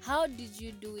free. How did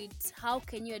you do it? How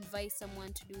can you advise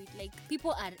someone to do it? Like,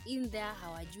 people are in there,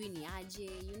 hawajui ni aje,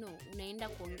 unaenda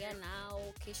kuongea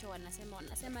nao, kesho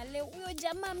wanasema leo huyo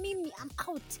jamaa mimi I'm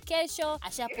out, kesho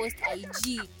asha post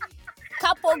IG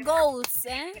couple goals,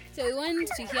 so we want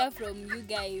to hear from you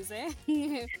guys,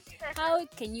 how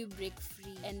can you break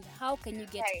free and how can you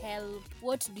get help?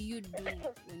 What do you do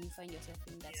when you find yourself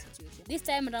in that situation? This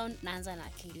time around, naanza na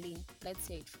Kaylin. Let's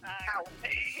say it.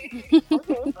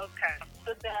 Okay,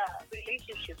 so the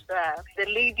relationships the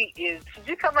lady is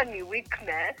kama ni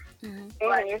weakness,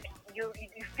 but you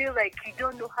feel like you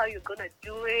don't know how you're gonna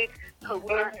do it.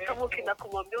 Kama kina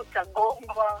kumwambia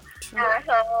utagongwa.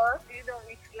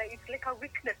 It's like a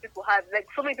weakness people have. Like,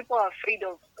 so many people are afraid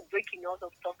of breaking out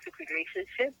of toxic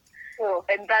relationships,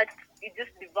 and that it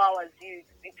just devours you.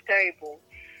 It's terrible.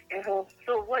 So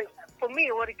for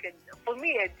me,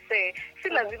 I'd say,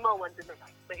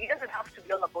 but it doesn't have to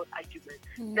be all about arguments.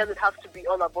 It doesn't have to be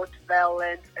all about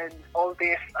violence and all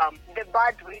this, the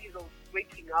bad ways of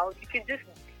breaking out. You can just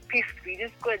peacefully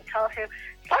just go and tell him,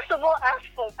 first of all, ask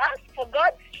for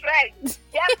God's strength.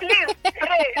 Yeah, please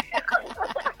pray.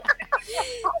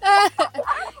 Ask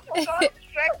for God's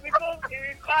strength, because it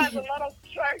requires a lot of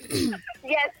strength.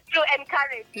 Yes, to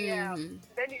encourage. Yeah.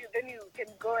 Then you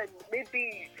can go and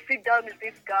maybe sit down with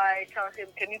this guy, tell him,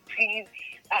 can you please,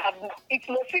 it's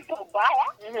not people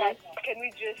buyer. Like, can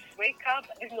we just wake up?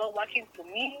 It's not working for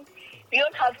me. You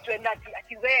don't have to end up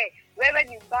where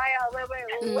when you buy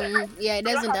yeah, it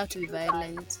doesn't have to be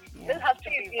violent. It doesn't have to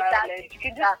be violent. You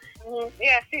can just you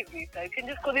can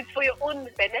just, because it's for your own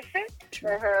benefit. It's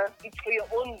for your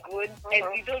own good, and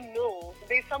you don't know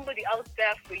there's somebody out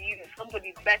there for you.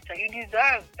 Somebody better. You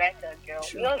deserve better, girl.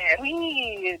 True. You're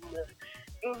queen.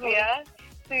 Yeah,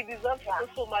 so you deserve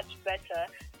so much better.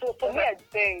 So for me, I'd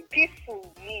say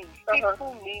peaceful means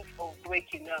of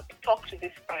breaking up. Talk to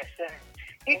this person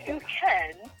if you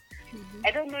can.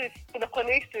 I don't know if the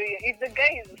connection, if the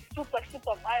guy is super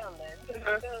violent, you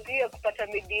have to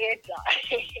mediator.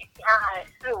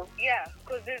 True. Yeah,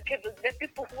 because there's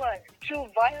people who are too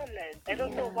violent. I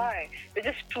don't know why. They're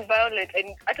just too violent,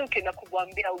 and I don't know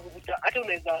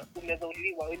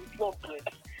it's not good.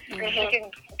 You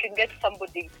can get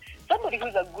somebody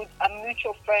who's a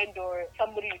mutual friend or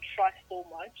somebody you trust so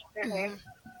much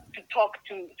to talk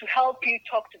to help you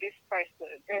talk to this person.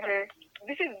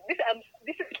 This is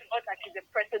not actually the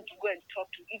person to go and talk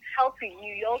to. It's helping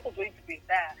you. You're also going to be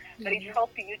there, but it's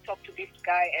helping you talk to this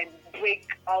guy and break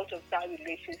out of that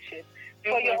relationship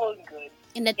for your own good.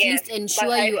 And at least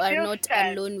ensure you are not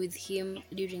alone with him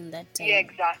during that time. Yeah,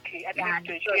 exactly. At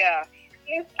least, yeah.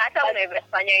 Hata unaweza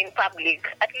in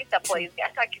public, at least hapo hivi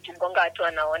hata kikigonga watu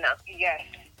wanaona. Yes.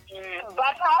 But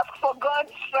ask for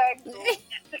God's strength.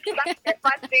 That's the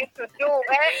first thing to do. Not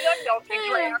joking.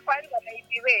 Yeah.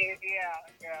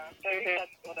 So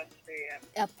that's what I'm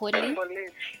saying.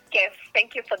 Pauline? Yes,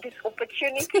 thank you for this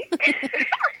opportunity.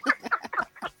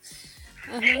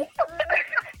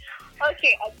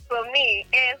 Okay, as for me,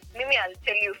 maybe I'll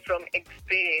tell you from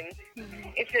experience.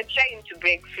 If you're trying to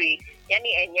break free,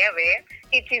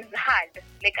 it is hard.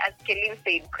 Like as Kaylin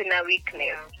said, kuna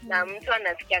weakness. Na mtu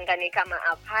anasikianga ni kama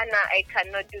hapana, I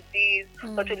cannot do this.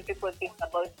 What will people think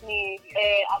about me?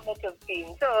 A lot of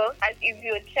things. So, as if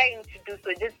you're trying to do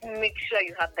so, just make sure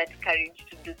you have that courage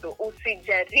to do so.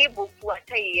 Usijaribu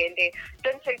kuacha iende.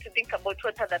 Don't try to think about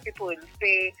what other people will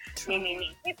say.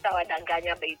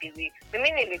 Nitawadanganya by the way.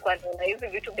 Mimi nilikuwa naona hizi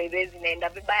vitu bebe zinaenda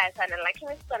vibaya sana,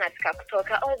 lakini sasa nataka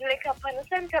kutoka. Like hapana,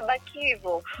 sasa nitabaki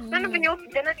hivyo. Maana venye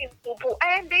usijana ni mtupu,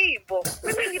 aende hivyo.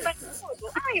 Mimi nibaki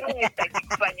hivyo. Mimi sitaki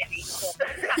kufanya hivyo.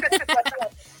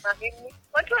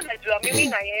 Watu wanajua mimi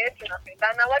na yeye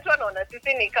tunapendana. Watu wanaona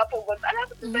sisi ni couple goals.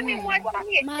 Alafu sasa ni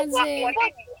mwachie.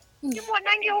 Ni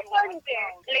mwanangi huko nje.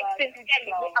 Like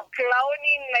sincerely,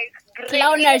 clowning like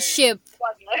clownership.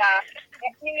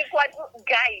 Nilikuwa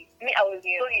guy. I was so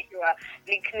sure.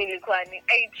 Like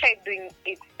I tried doing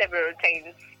it several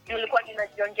times. Nilikuwa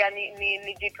ninajionja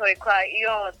nijitoe kwa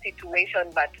hiyo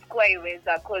situation, but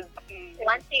sikuwaiweza because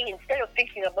one thing, instead of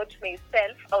thinking about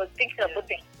myself, I was thinking about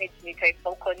the image nitaifa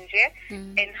huko nje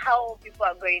and how people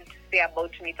are going to say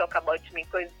about me, talk about me,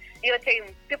 because your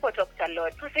time people talked a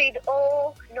lot. Who said,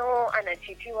 oh no,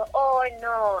 anachitiwa, oh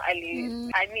no,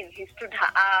 I mean he stood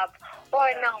her up, oh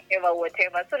no,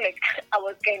 whatever. So like I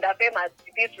was kind of famous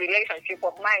with this relationship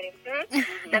of mine.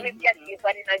 Na mimi pia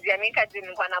nilikuwa ninajiamini kazi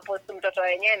nilikuwa na post mtoto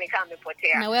wenyewe nikaa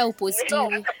amepotea. Na wewe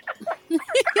upostiwi.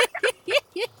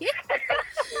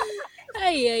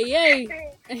 Ay.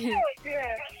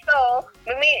 So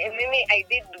mimi I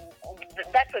did,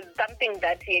 that was something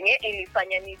that yenye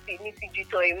ilifanya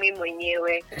nisijitoe mimi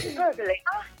mwenyewe. So I was like,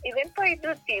 even though I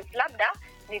do this, labda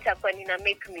nitakuwa nina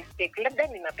make mistake, labda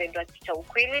ninapendwa cha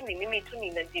ukweli, ni mimi tu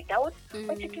ninajidoubt,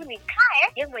 wacha tu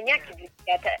nikae yeye mwenyewe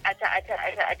akijisikia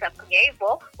atafanya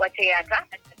hivyo, wacha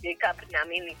break up na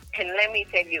mimi. And let me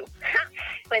tell you,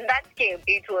 when that came,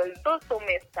 it was so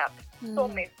messed up. So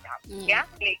messed up. Yeah,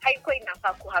 like haikuwa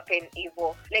inafaa ku happen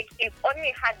hivyo. Like if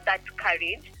only had that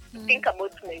courage, think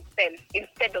about myself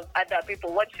instead of other people,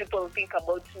 what people think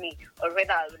about me, or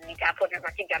whether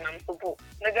nikapoteza kijana msupu.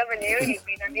 Unajua venye hiyo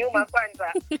inaniuma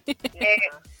kwanza. You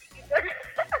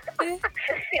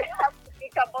have to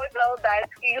think about all that.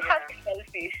 You have to be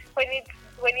selfish.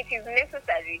 When it is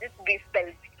necessary, just be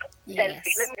selfish. Yes.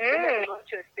 Selfish.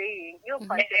 What you're saying, you're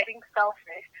being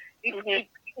selfish. This is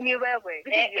your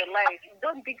life.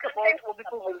 Don't think about what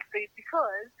people will say,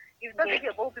 because if not thinking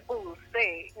about what people will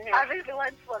say, I really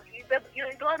want to.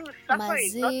 You're the one who's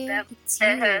suffering, not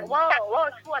them. Wow,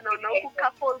 tu wanaona huku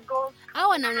couple goals. Hao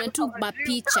wanaona tu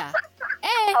mapicha.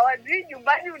 Hawajui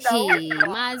nyumbani unaona.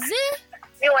 Maze.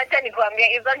 Ni wacha nikwambia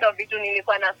hizo ndo vitu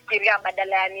nilikuwa nafikiria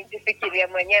badala ya nijifikirie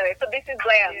mwenyewe. So this is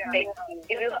why I'm saying,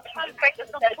 if you try to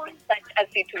such a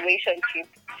situationship,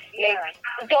 like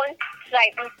don't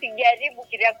try, usijaribu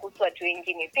kiria kuhusu watu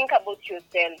wengine. Think about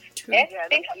yourself.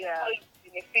 Think about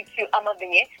benefits you ama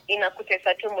venye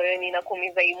inakutesa tu moyoni,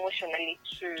 inakuumiza emotionally.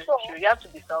 So you have to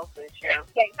be selfish. Yeah,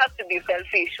 you have to be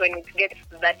selfish when it gets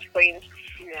to that point.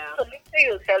 Yeah. So let's say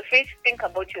you're selfish, think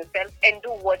about yourself and do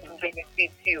what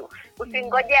benefits you.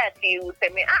 Usingoje ati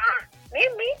useme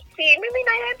mimi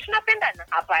na yeye tunapendana.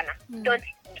 Hapana. Don't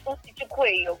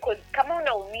usichukue hiyo, cause kama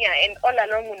unaumia and all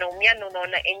along unaumia na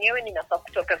unaona enyewe ninafaa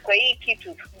kutoka kwa hii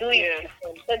kitu, do it.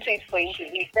 Don't wait for him to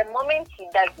leave. The moment he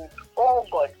doesn't, oh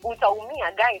God,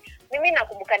 utaumia guys. Mimi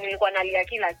nakumbuka nilikuwa nalia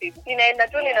kila siku. Ninaenda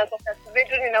tu ninakosa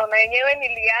vitu, ninaona enyewe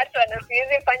niliachwa na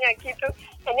siwezi fanya kitu.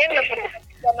 Enyewe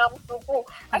nimepoteza na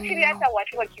msupu. Actually hata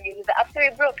watu wakiuliza after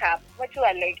we broke up, watu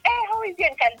were like, how is he?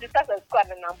 And can just sikuwa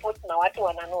na post na watu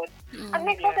wana note. I'm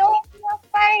like, oh, you're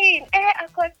fine.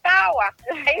 Ako sawa.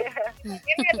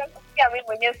 Mimi atakusikia mimi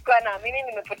mwenyewe sikuwa naamini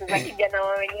nimepoteza kijana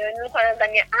wenyewe. Nilikuwa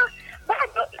nadhania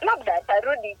bado labda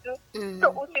atarudi tu. So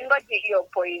usingoje hiyo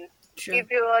point. True.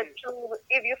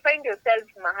 If you find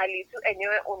yourself mahali tu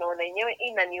enyewe unaona enyewe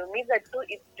inaniumiza tu,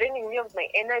 it's draining me of my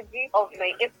energy, of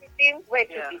my everything, where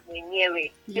to be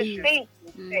mwenyewe. Just say it.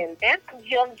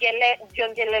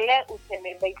 Jiongelele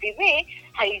useme, by the way,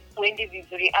 haikuendi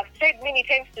vizuri. I've tried many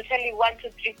times to tell you 1, 2,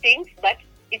 3 things, but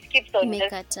it keeps on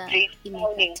just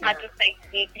draining.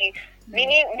 Hatusaidiki.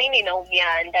 Mimi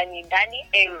naumia ndani,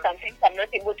 and sometimes I'm not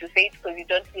able to say it because you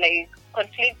don't like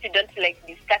conflict, you don't like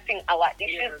discussing our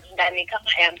issues ndani kama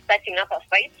I am starting up a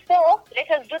fight. So let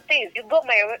us do this. You go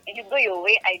your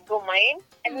way, I go mine,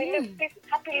 and we live peace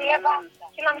happily ever after.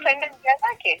 Kila mtu aende njia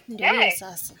zake. Ndio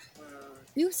sasa.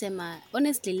 You sema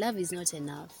honestly love is not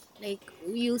enough. Like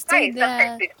you stay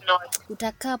there,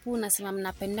 utakapo unasema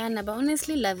mnapendana, but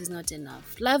honestly love is not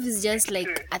enough. Love is just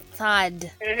like a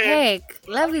third. Heck,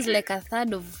 love is like a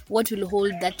third of what will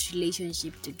hold that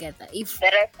relationship together. If the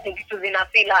rest is in a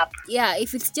fill up. Yeah,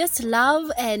 if it's just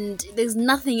love and there's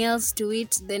nothing else to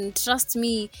it, then trust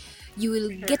me, you will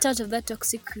get out of that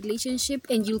toxic relationship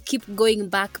and you'll keep going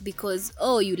back because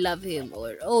you love him,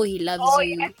 or he loves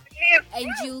you. Yes. And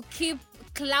you keep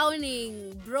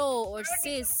clowning bro or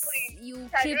sis, you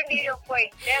keep we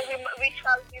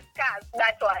shall discuss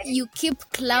that one. You keep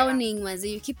clowning,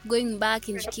 Mazi. You keep going back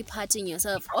and you keep hurting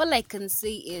yourself. All I can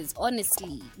say is,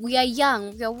 honestly, we are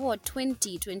young. We are what,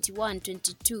 20, 21,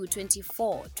 22,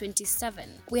 24, 27.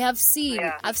 I've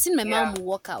seen my mom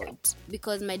walk out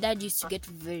because my dad used to get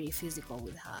very physical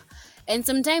with her. And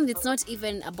sometimes it's not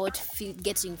even about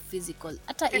getting physical,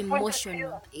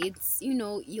 emotional. It's,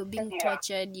 you're being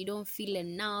tortured, you don't feel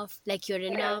enough, like you're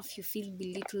enough, you feel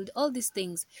belittled, all these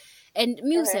things. And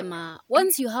Musema,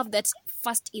 once you have that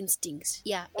first instinct,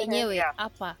 enyewe,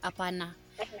 apana,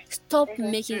 stop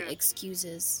making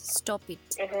excuses. Stop it.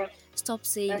 Stop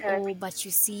saying, but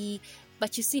you see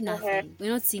nothing.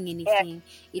 We're not seeing anything.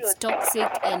 It's toxic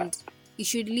and you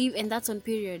should leave, and that's on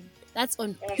period. That's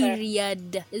on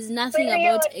period. There's nothing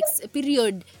about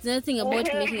period. There's nothing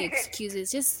about making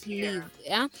excuses. Just leave.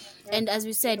 Yeah. And as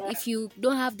we said, if you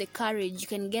don't have the courage, you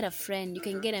can get a friend. You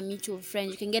can get a mutual friend.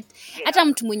 You can get hata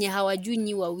mtu mwenye hawajui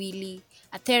nyi wawili,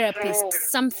 a therapist,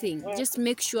 something. Just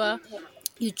make sure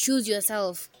you choose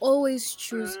yourself. Always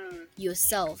choose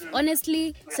yourself.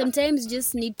 Honestly, sometimes you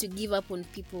just need to give up on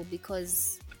people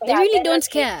because they really don't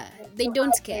care. They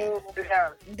don't care.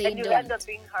 They and you don't. end up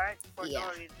being hurt for no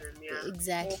reason. Yeah.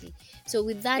 Exactly. So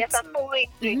with that, Yes, I'm always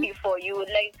ready for you.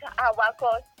 Like our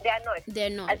course, they're not. they're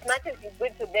not. As much as you're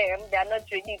good to them, they're not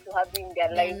ready to have you in their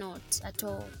They're life. not at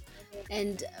all.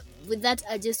 And with that,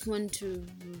 I just want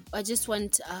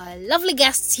lovely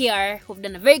guests here who've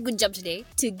done a very good job today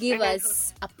to give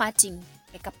us a parting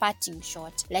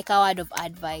shot, like a word of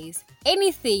advice,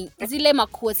 anything. Zile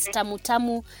maquotes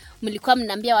tamu mlikuwa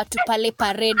mnaambia watu pale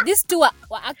parade. These two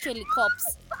were actually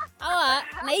cops. Hawa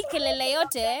na hii kelele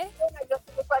yote,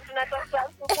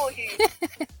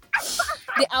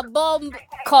 they are bomb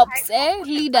cops,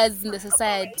 leaders in the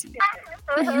society.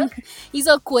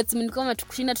 Hizo quotes mlikuwa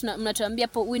mnatushinda mnatuambia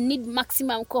hapo, we need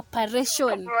maximum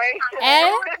cooperation.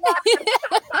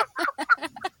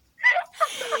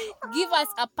 Give us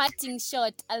a parting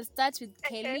shot. I'll start with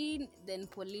Kelly, then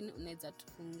Pauline unaweza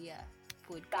tufungia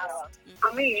podcast.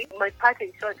 For me, my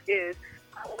parting shot is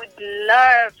I would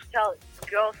love to tell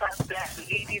girls out there,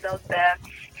 ladies out there,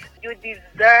 you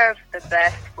deserve the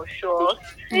best for sure.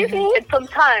 And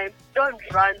sometimes don't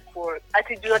run for it. As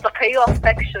you want to pay your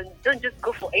affection, don't just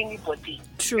go for anybody.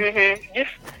 True.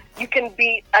 Just you can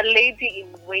be a lady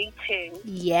in waiting.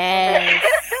 Yes.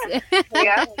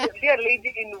 Yeah, be a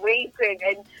lady in waiting,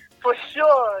 and for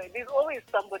sure, there's always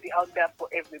somebody out there for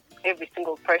every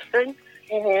single person.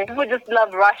 People just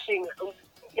love rushing.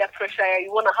 Yeah, pressure.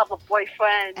 You want to have a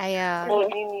boyfriend,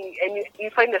 and you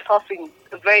find yourself in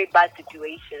a very bad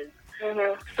situation.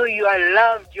 So you are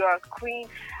loved. You are a queen.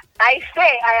 I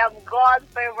say I am God's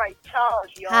favorite child.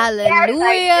 Yo. Hallelujah.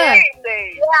 Yes, I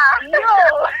say. Yeah.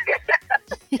 No.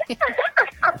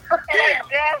 And I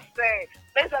dare say.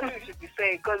 That's what we should be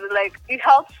saying, because like it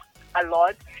helps a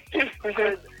lot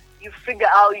because you figure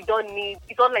out you don't need.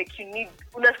 It's not like you need.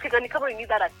 You need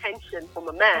that attention from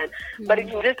a man, but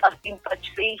it's just an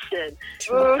infatuation. It's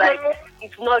like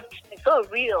it's not. It's so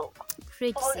real.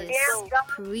 Preach, sis.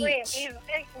 Preach.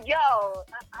 Yo,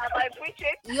 am I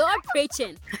preaching? You're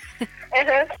preaching.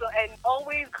 So, and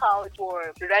always call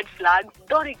for red flags.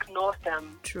 Don't ignore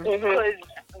them. True. Because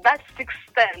that sixth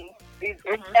sense is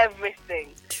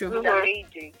everything. True. It's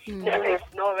amazing. There's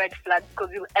no red flags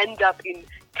because you end up in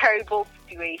terrible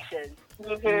situations.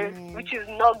 Which is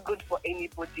not good for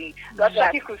anybody. That's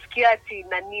why kusikia ati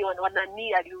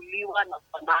wanani aliuliwa na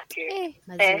wanawake.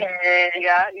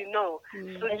 Yeah, you know.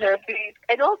 So just be,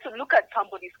 and also look at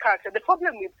somebody's character. The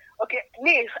problem is,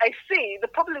 me, I see the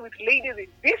problem with ladies in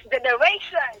this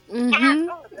generation.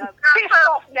 Pissed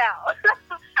off now.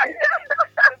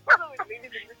 The problem with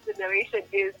ladies in this generation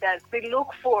is that they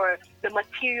look for the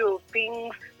material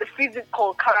things, the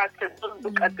physical character. Don't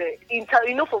look at the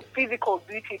for physical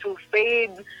beauty to fade.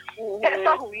 That's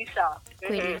not who we are.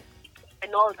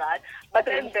 And all that, but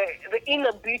then the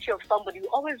inner beauty of somebody will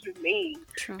always remain.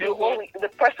 The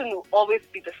person will always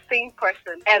be the same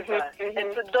person ever.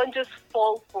 And so don't just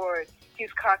fall for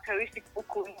his characteristics.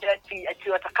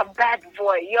 Like a bad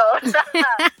boy, yo.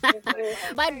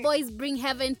 Bad boys bring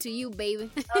heaven to you,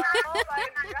 baby. Oh my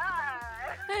God.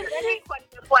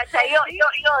 Wacha hiyo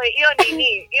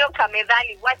nini hiyo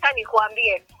kamedhali, wacha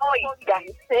nikuambie.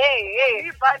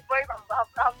 Hey, bad boys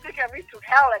have taken me to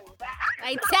hell and back.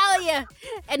 I tell you,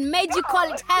 and made you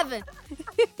call it heaven.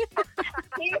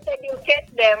 You said you get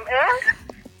them,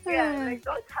 Yeah, like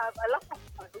don't have a lot of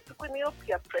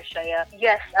peer pressure. Yeah.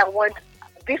 Yes, I want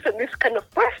this and this kind of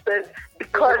person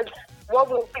because what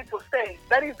will people say?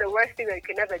 That is the worst thing that you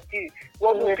can ever do.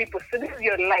 What will people say? This is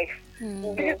your life.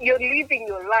 You're living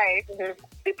your life.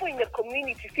 People in the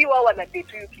community see what wanna do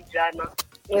to you, kijana.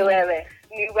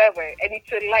 And it's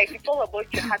your life. It's all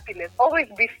about your happiness. Always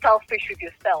be selfish with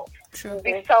yourself.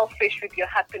 Be selfish with your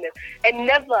happiness. And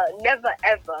never, never,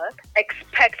 ever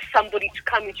expect somebody to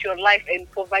come into your life and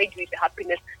provide you with the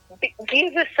happiness.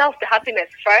 Give yourself the happiness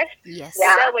first. Yes.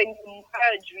 And then when you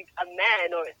merge with a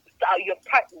man or your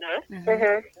partner,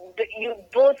 you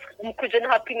both mkuja na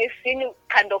happiness in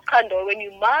kando. When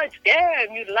you merge,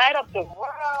 damn, you light up the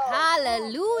world.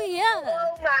 Hallelujah.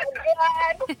 Oh my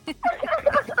God.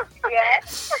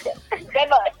 Yes.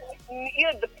 Never.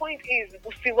 The point is,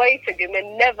 wait again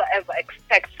and never ever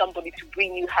expect somebody to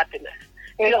bring you happiness.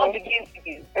 It all begins with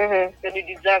you. Then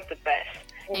you deserve the best.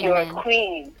 Amen. You're a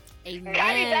queen. Amen.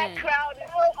 Carry that crown with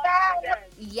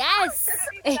confidence. Yes.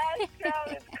 Carry that crown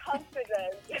with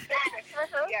confidence.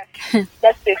 Yes,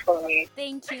 that's it for me.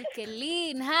 Thank you,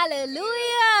 Kaleen.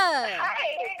 Hallelujah.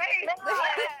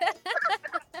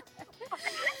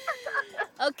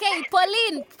 Okay,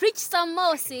 Pauline, preach some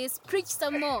more, sis. Preach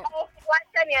some more.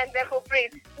 Wacha nianze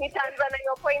kupreach. Nitaanza na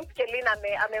your point Kelin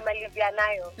amemalizia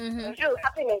nayo. True,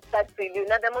 happiness starts with you.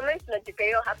 Na the moment unajipea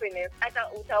hiyo happiness,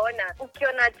 hata utaona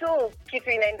ukiona tu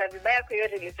kitu inaenda vibaya kwa hiyo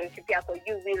relationship yako,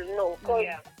 you will know.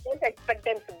 Don't expect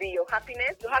them to be your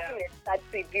happiness. Your happiness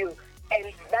starts with you. And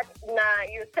that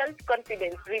your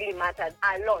self-confidence really matters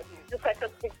a lot. Look at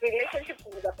toxic relationships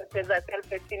unapoteza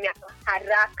self-esteem yako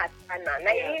haraka sana.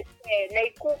 Na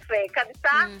ikufe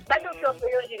kabisa. Bado ukiwa kwa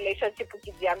hiyo relationship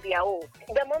ukijiambia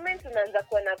the moment unaanza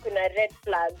kuona kuna red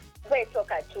flags, wewe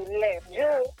toka to left.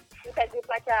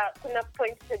 Utajipata kuna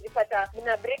point utajipata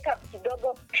mna break up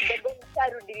kidogo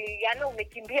mtarudiliana,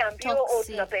 umekimbia mbio au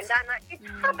tunapendana. It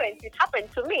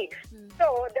happened to me.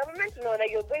 So the moment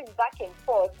you're going back and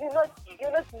forth, you're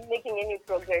not making any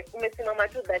progress. Umesimama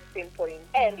to that same point,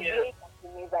 and it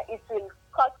will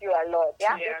cost you a lot.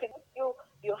 It will cost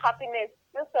your happiness,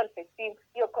 your self-esteem,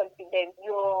 your confidence,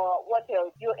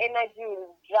 your energy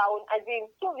will drown. As in,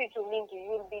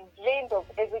 you'll be drained of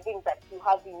everything that you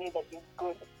have in you that is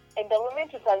good. And the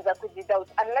moment utaanza kujidoubt,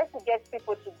 unless you get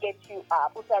people to get you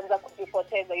up, utaanza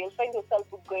kujipoteza, you'll find yourself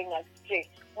going astray.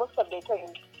 Most of the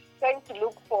time, trying to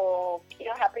look for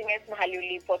your happiness mahali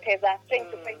ulipoteza,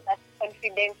 trying to find that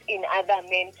confidence in other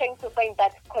men, trying to find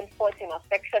that comfort and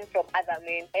affection from other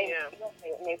men. And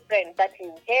my friend, that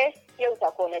is, here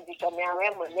utakuwa unajichomea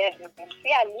wewe mwenyewe.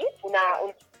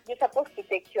 You're supposed to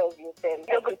take care of yourself.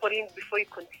 Before you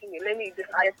continue, let me just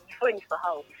ask, before you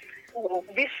how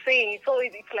this saying,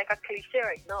 it's like a cliche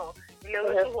right now.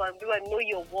 Know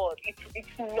your worth.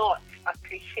 It's not a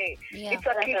cliche. Yeah. It's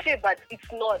a cliche, but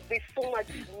it's not. There's so much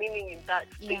meaning in that.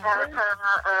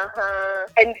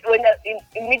 And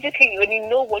immediately when you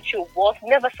know what you're worth,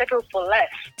 never settle for less.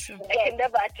 True. I can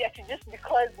never adjust just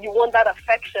because you want that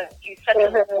affection. You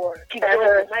settle for.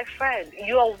 My friend,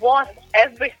 you are worth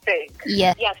everything.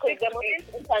 Yeah. Yeah, because the moment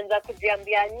utaanza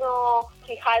kujiambia, no,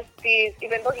 he has this,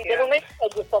 even though the moment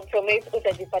you compromise,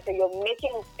 you're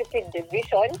making stupid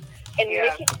decisions and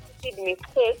making stupid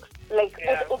mistakes, like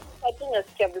because of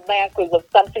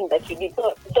something that you did.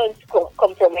 Don't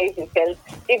compromise yourself.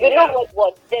 If you know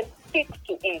what, then stick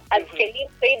to it. As Kelly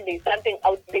said,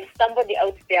 there's somebody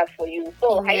out there for you.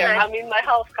 So I'm in my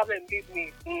house, come and beat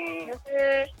me.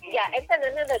 Yeah, and then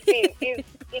another thing is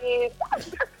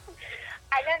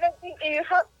another thing, you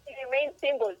have to remain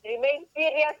single. Remain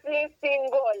seriously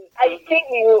single. I think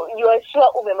you are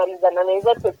sure umemalizana na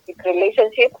hizo toxic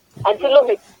relationship until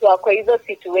umekuwa kwa hizo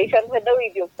situation, whether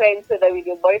with your friends, whether with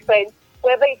your boyfriend,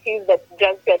 whoever it is that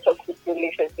drags your toxic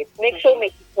relationship. Make sure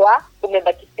umekuwa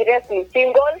umebaki seriously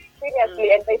single.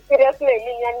 Seriously, and by seriously I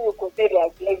mean you're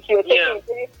serious. Like you're taking it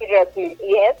very seriously.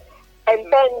 Yes.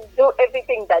 And then do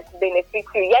everything that benefits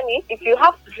you. Yani, if you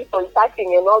have to do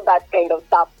contacting and all that kind of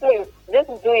stuff, please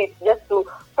just do it just to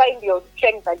find your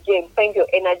strength again, find your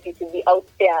energy to be out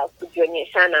there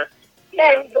kujionyeshana.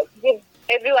 Then just give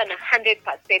everyone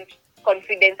 100%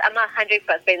 confidence,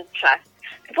 100% trust.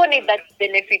 People need that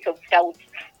benefit of doubt.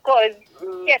 Because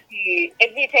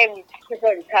every time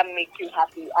people can make you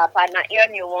happy,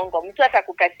 mtu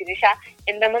atakukasirisha,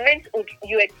 and the moment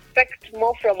you expect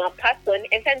more from a person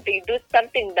and then they do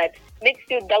something that makes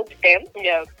you doubt them,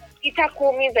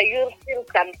 itakuumiza, you'll feel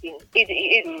something.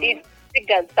 It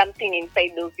triggers something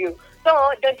inside of you.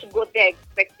 So don't go there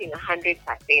expecting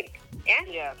 100%.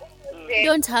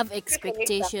 Don't have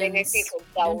expectations.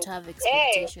 Don't have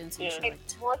expectations in short.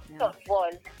 Most of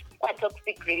all, a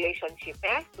toxic relationship,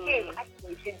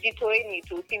 jitoeni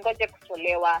tu, usingoje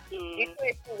kutolewa,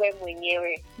 jitoe tu wewe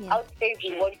mwenyewe. Out there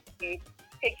you want to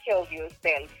take care of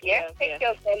yourself, take care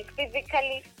of yourself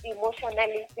physically,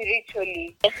 emotionally,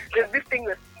 spiritually. There's this thing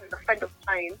that's a friend of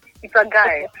mine. It's a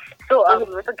guy. So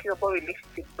we're talking about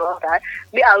relationships and all that.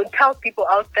 I would tell people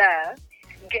out there,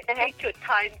 take your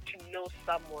time to know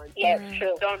someone.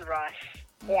 True. Don't rush.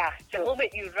 The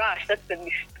moment you rush, that's the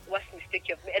worst mistake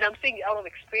you've made. And I'm saying it out of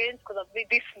experience because I've made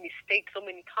this mistake so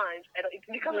many times. And it's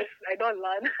because I don't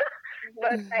learn.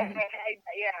 But I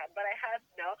have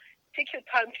now. Take your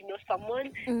time to know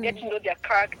someone, get to know their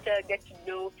character, get to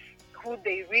know who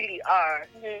they really are.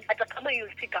 At the time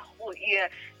you'll take a whole year.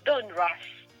 Don't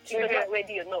rush. If you're not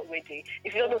ready, you're not ready.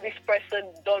 If you don't know this person,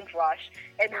 don't rush.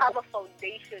 And have a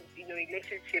foundation in your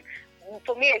relationship.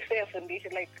 For me, I say a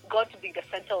foundation, like God to be the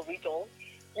center of it all.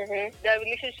 Their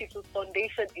relationship with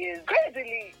foundation is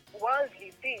crazily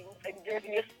worldly things, and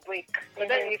you just break. But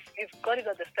then if God is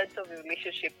at the center of your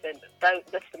relationship, then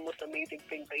that's the most amazing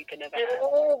thing that you can ever have.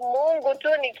 Mungu tu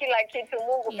ni kila kitu,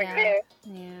 Mungu pekee.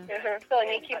 So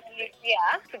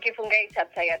tukifunga hii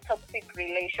chapter ya toxic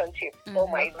relationship. Oh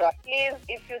my God. Please,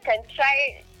 if you can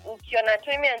try, ukiona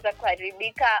tu imeanza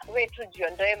kuharibika, we tu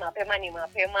jiondoe mapema ni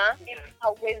mapema. If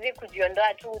hauwezi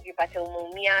kujiondoa tu ujipate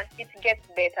umeumia, it gets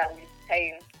better with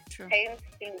time. Time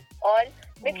is all.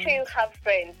 Make sure you have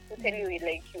friends who tell you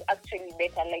like you actually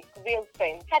better, like real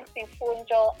friends. I had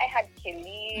Sifunjo, I had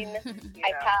Kelleen,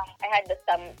 I had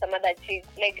some other chicks,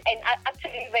 like, and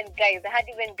actually even guys. I had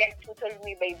even guys who told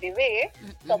me, by the way,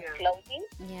 stop clowning.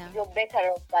 You're better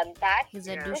off than that. He's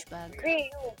a douchebag. Be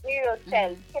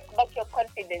yourself. Take back your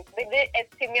confidence. By the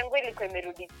esteem yangu ilikuwa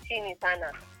imerudi chini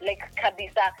sana, like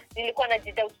kabisa. Nilikuwa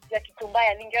najidoubt ya kitu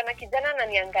mbaya. Ningeona kijana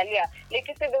ananiangalia,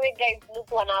 like the way guys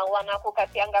look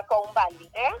wanakukatianga kwa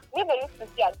umbali. Never used to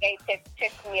see a guy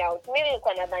check me out. Mimi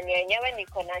nilikuwa nadhani yenyewe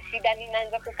niko na shida,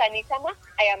 ninaanza kukani kama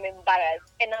I am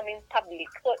embarrassed and I'm in public.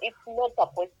 So it's not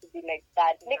supposed to be like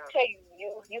that. Make sure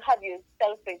you have your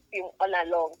self-esteem all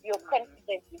along. Your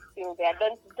confidence is still there.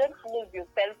 Don't lose your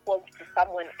self-worth to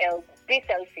someone else. Be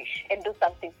selfish and do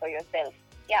something for yourself.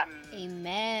 Yeah.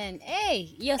 Amen. Hey,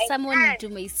 you're someone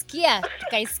tumeisikia,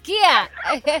 tukaisikia.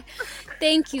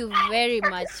 Thank you very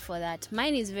much for that.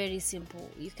 Mine is very simple.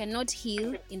 You cannot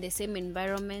heal in the same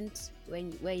environment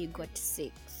where you got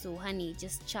sick. So honey,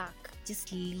 just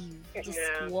leave. Just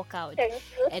walk out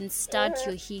and start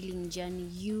your healing journey.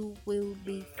 You will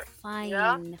be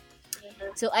fine.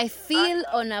 So I feel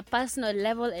on a personal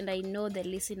level, and I know the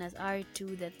listeners are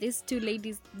too, that these two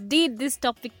ladies did this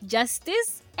topic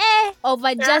justice.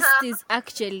 Over justice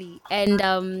actually. And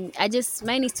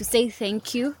mine is to say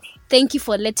thank you. Thank you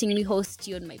for letting me host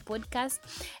you on my podcast.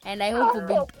 And I hope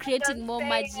we'll be creating more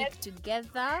magic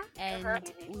together. And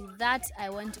with that, I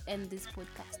want to end this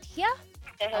podcast here.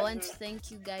 I want to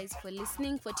thank you guys for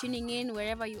listening, for tuning in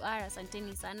wherever you are.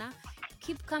 Asanteni sana.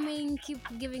 Keep coming, keep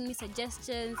giving me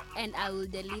suggestions, and I will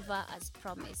deliver as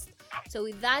promised. So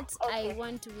with that, I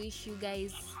want to wish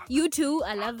you two,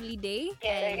 a lovely day.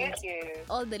 And thank you.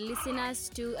 All the listeners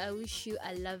too, I wish you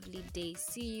a lovely day.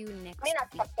 See you next week.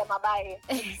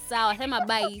 Sawa, sema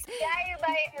bye.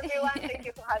 Bye everyone. Thank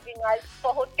you for having us,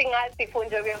 for hosting us.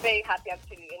 Sifunjo, we're very happy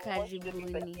actually.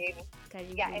 Karibuni.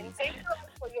 Yeah, and thank you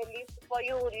for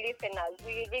you listeners.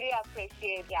 We really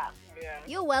appreciate.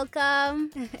 You're welcome.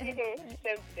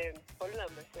 Same. All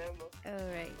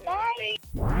right.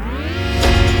 Bye.